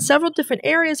factories in several different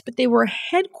areas, but they were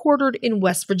headquartered in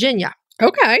West Virginia.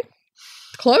 Okay.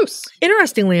 Close.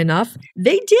 Interestingly enough,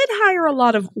 they did hire a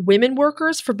lot of women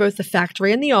workers for both the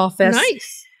factory and the office.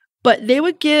 Nice. But they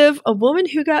would give a woman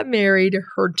who got married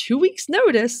her 2 weeks'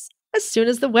 notice as soon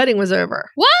as the wedding was over.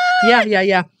 What?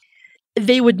 Yeah.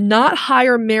 They would not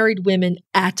hire married women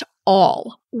at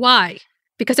all. Why?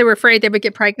 Because they were afraid they would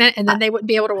get pregnant and then they wouldn't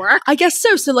be able to work? I guess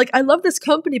so. So, I love this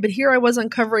company, but here I was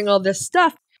uncovering all this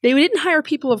stuff. They didn't hire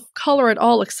people of color at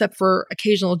all except for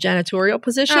occasional janitorial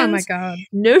positions. Oh, my God.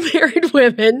 No married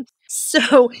women.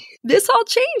 So, this all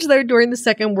changed, though, during the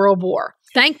Second World War.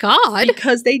 Thank God.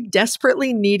 Because they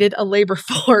desperately needed a labor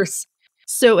force.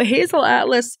 So, Hazel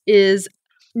Atlas is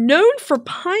known for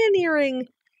pioneering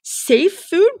safe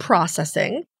food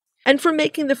processing and for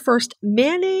making the first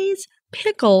mayonnaise,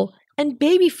 pickle, and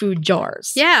baby food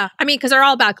jars. Yeah. Because they're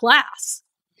all about glass.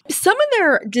 Some of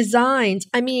their designs,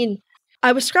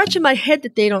 I was scratching my head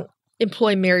that they don't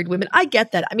employ married women. I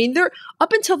get that. They're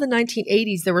up until the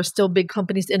 1980s, there were still big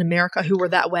companies in America who were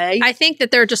that way. I think that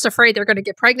they're just afraid they're going to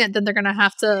get pregnant. Then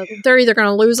they're either going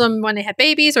to lose them when they have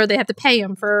babies or they have to pay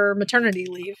them for maternity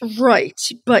leave. Right.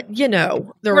 But,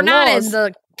 there we're not in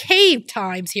the cave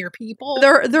times here, people.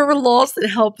 There were laws that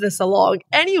help this along.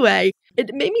 Anyway,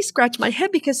 it made me scratch my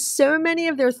head because so many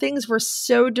of their things were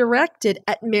so directed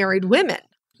at married women.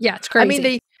 Yeah, it's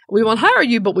crazy. We won't hire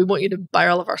you, but we want you to buy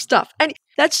all of our stuff. And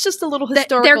that's just a little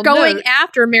historical They're going note.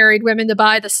 after married women to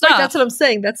buy the stuff. Right, that's what I'm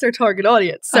saying. That's their target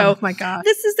audience. So, oh my God.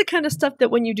 This is the kind of stuff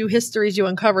that when you do histories, you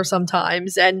uncover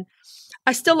sometimes. And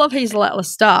I still love Hazel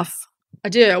Atlas stuff. I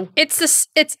do. It's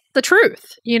the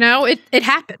truth. It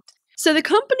happened. So the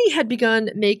company had begun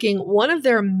making one of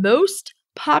their most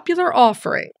popular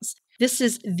offerings. This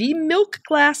is the milk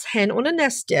glass hen on a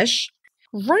nest dish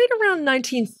right around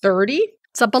 1930.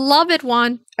 It's a beloved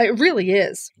one. It really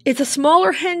is. It's a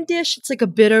smaller hen dish. It's a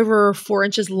bit over 4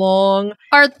 inches long.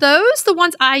 Are those the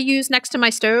ones I use next to my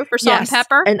stove for salt and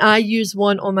pepper? And I use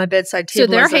one on my bedside table.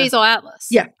 So they're Hazel Atlas.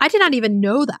 Yeah. I did not even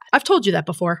know that. I've told you that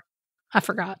before. I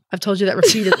forgot. I've told you that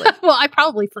repeatedly. Well, I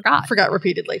probably forgot. Forgot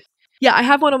repeatedly. Yeah, I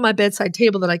have one on my bedside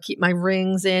table that I keep my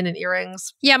rings in and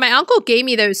earrings. Yeah, my uncle gave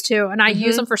me those too, and I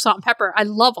use them for salt and pepper. I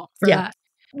love them for that.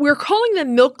 We're calling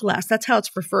them milk glass. That's how it's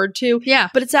referred to. Yeah.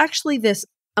 But it's actually this,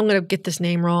 I'm going to get this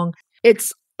name wrong.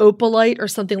 It's opalite or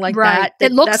something like that.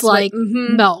 It looks like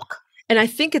milk. And I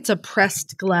think it's a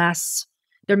pressed glass.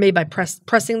 They're made by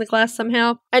pressing the glass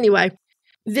somehow. Anyway,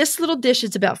 this little dish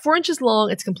is about 4 inches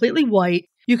long. It's completely white.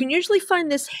 You can usually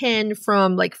find this hen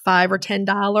from like $5 or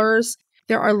 $10.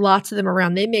 There are lots of them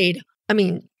around. They made,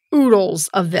 oodles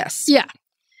of this. Yeah.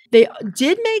 They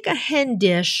did make a hen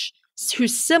dish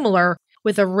who's similar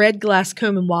with a red glass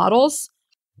comb and wattles.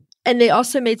 And they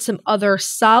also made some other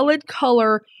solid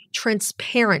color,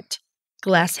 transparent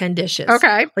glass hen dishes.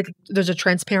 Okay. Like there's a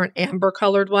transparent amber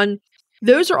colored one.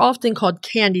 Those are often called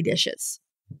candy dishes.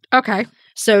 Okay.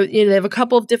 So, they have a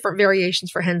couple of different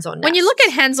variations for hens on nests. When you look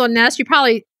at hens on nests,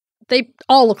 they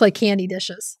all look like candy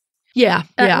dishes. Yeah.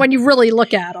 When you really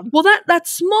look at them. Well, that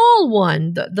small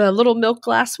one, the little milk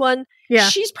glass one,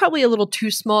 she's probably a little too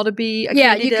small to be a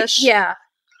candy dish.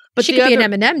 But she could be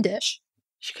an M&M dish.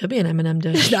 She could be an M&M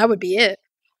dish. That would be it.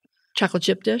 Chocolate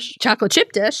chip dish. Chocolate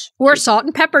chip dish. Or salt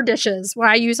and pepper dishes where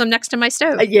I use them next to my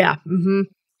stove.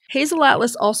 Hazel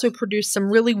Atlas also produced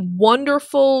some really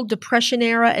wonderful Depression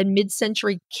era and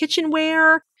mid-century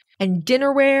kitchenware and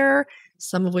dinnerware,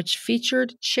 some of which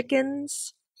featured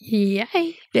chickens.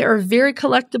 Yay. They are very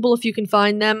collectible if you can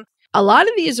find them. A lot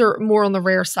of these are more on the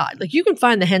rare side. Like you can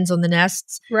find the hens on the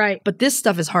nests. Right. But this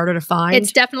stuff is harder to find.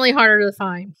 It's definitely harder to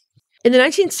find. In the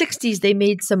 1960s, they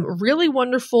made some really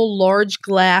wonderful large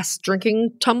glass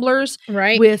drinking tumblers.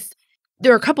 Right.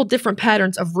 There are a couple different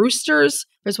patterns of roosters.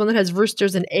 There's one that has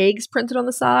roosters and eggs printed on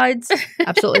the sides.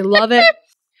 Absolutely love it.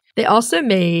 They also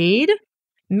made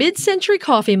mid-century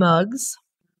coffee mugs.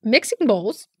 Mixing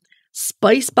bowls.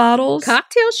 Spice bottles.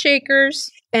 Cocktail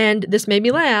shakers. And this made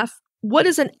me laugh. What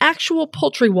is an actual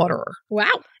poultry waterer?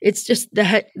 Wow. It's just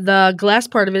the glass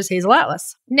part of it is Hazel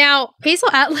Atlas. Now, Hazel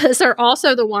Atlas are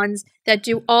also the ones that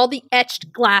do all the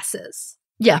etched glasses.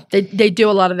 Yeah, they do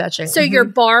a lot of etching. So your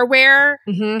barware,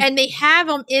 and they have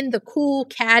them in the cool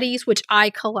caddies, which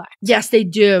I collect. Yes, they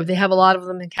do. They have a lot of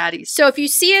them in caddies. So if you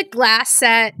see a glass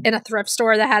set in a thrift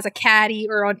store that has a caddy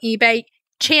or on eBay,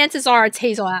 chances are it's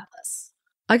Hazel Atlas.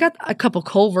 I got a couple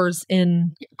Culvers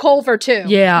in. Culver too.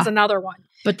 Yeah. Is another one.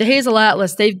 But the Hazel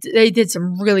Atlas, they did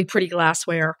some really pretty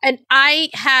glassware. And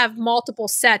I have multiple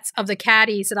sets of the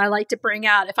caddies that I like to bring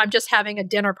out if I'm just having a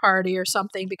dinner party or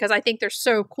something because I think they're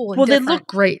so cool and different. They look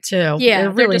great too. Yeah,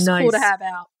 they're really just nice. Cool to have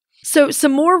out. So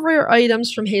some more rare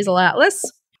items from Hazel Atlas.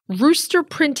 Rooster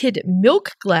printed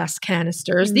milk glass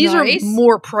canisters. These are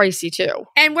more pricey too.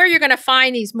 And where you're going to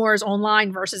find these more is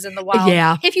online versus in the wild.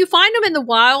 Yeah. If you find them in the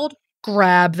wild,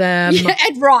 grab them.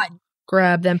 And run.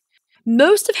 Grab them.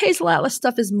 Most of Hazel Atlas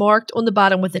stuff is marked on the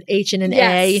bottom with an H and an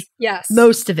A. Yes.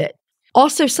 Most of it.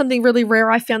 Also, something really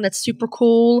rare I found that's super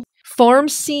cool. Farm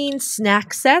scene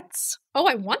snack sets. Oh,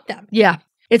 I want them. Yeah.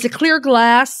 It's a clear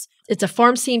glass. It's a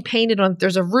farm scene painted on.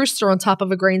 There's a rooster on top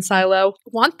of a grain silo.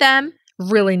 Want them.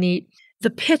 Really neat.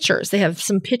 The pitchers. They have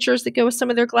some pitchers that go with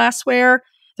some of their glassware.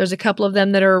 There's a couple of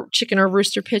them that are chicken or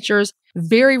rooster pitchers.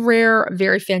 Very rare.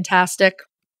 Very fantastic.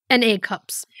 And egg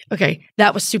cups. Okay.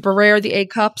 That was super rare, the egg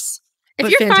cups. If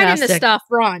you're finding this stuff,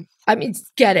 run. I mean,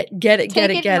 get it.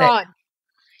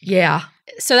 Yeah.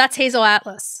 So that's Hazel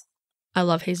Atlas. I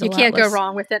love Hazel Atlas. You can't go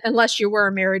wrong with it unless you were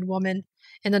a married woman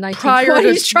in the 1920s prior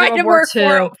to trying to work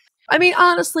for it. I mean,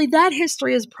 honestly, that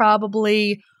history is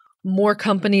probably more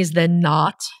companies than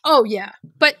not. Oh, yeah.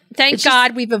 But thank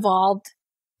God we've evolved.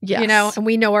 Yes. And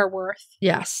we know our worth.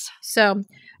 Yes. So,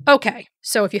 okay.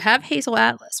 So if you have Hazel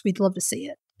Atlas, we'd love to see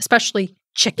it. Especially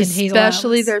chicken Hazel Atlas.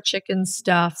 Especially their chicken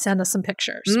stuff. Send us some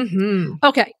pictures. Mm-hmm.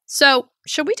 Okay. So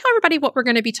should we tell everybody what we're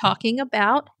going to be talking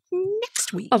about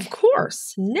next week? Of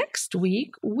course. Next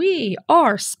week, we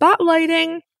are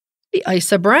spotlighting the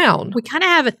Isa Brown. We kind of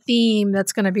have a theme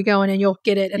that's going to be going, and you'll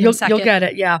get it in a second. You'll get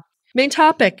it, yeah. Main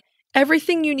topic,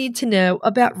 everything you need to know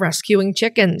about rescuing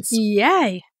chickens.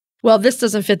 Yay. Well, this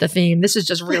doesn't fit the theme. This is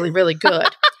just really, really good.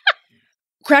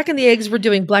 Cracking the eggs, we're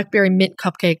doing blackberry mint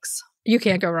cupcakes. You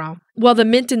can't go wrong. Well, the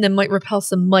mint in them might repel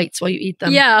some mites while you eat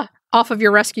them. Yeah, off of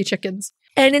your rescue chickens.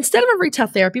 And instead of a retail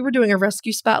therapy, we're doing a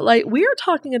rescue spotlight. We are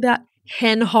talking about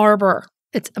Hen Harbor.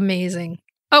 It's amazing.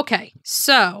 Okay,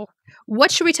 so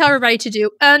what should we tell everybody to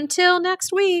do until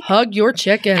next week? Hug your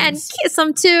chickens. And kiss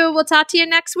them too. We'll talk to you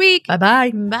next week.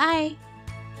 Bye-bye. Bye.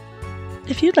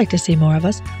 If you'd like to see more of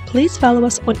us, please follow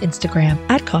us on Instagram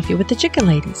at Coffee with the Chicken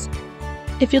Ladies.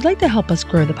 If you'd like to help us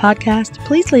grow the podcast,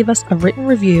 please leave us a written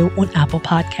review on Apple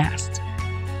Podcasts.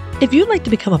 If you'd like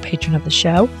to become a patron of the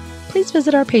show, please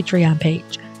visit our Patreon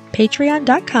page,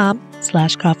 patreon.com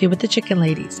patreon.com/Coffee with the Chicken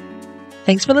Ladies.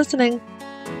 Thanks for listening.